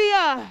kwa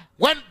Masia.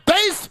 When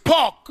they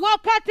spoke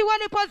Wakati the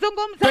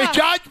walipozungumza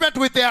judgment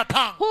with their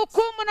tongue,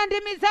 hukumu na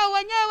ndimi zao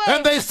and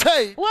wenyewe, they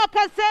say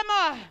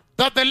wakasema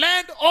that the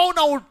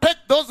landowner will take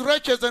those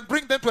wretches and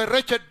bring them to a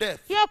wretched death.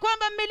 ya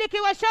kwamba mmiliki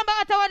wa shamba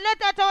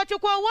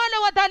atawachukua wale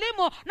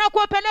wadhalimu na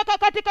kuwapeleka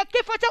katika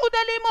kifo cha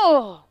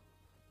udhalimu.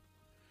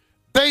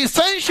 They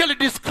essentially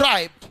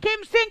described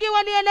Kimsingi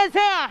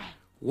walielezea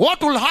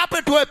what will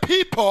happen to a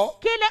people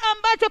kile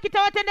ambacho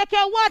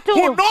kitawatendekea who watu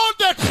know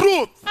the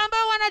truth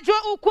ambao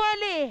wanajua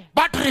ukweli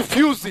but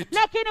refuse it,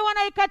 lakini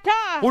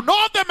wanaikataa, who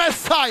know the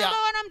Messiah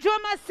ambao wanamjua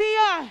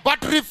Masia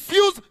but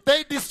refuse.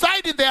 They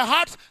decide in their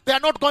hearts they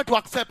are not going to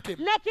accept him.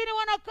 lakini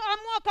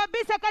wanaamua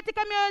kabisa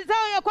katika mioyo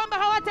zao ya kwamba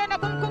hawataenda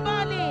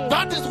kumkubali.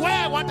 That is where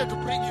I wanted to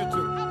bring you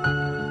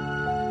to.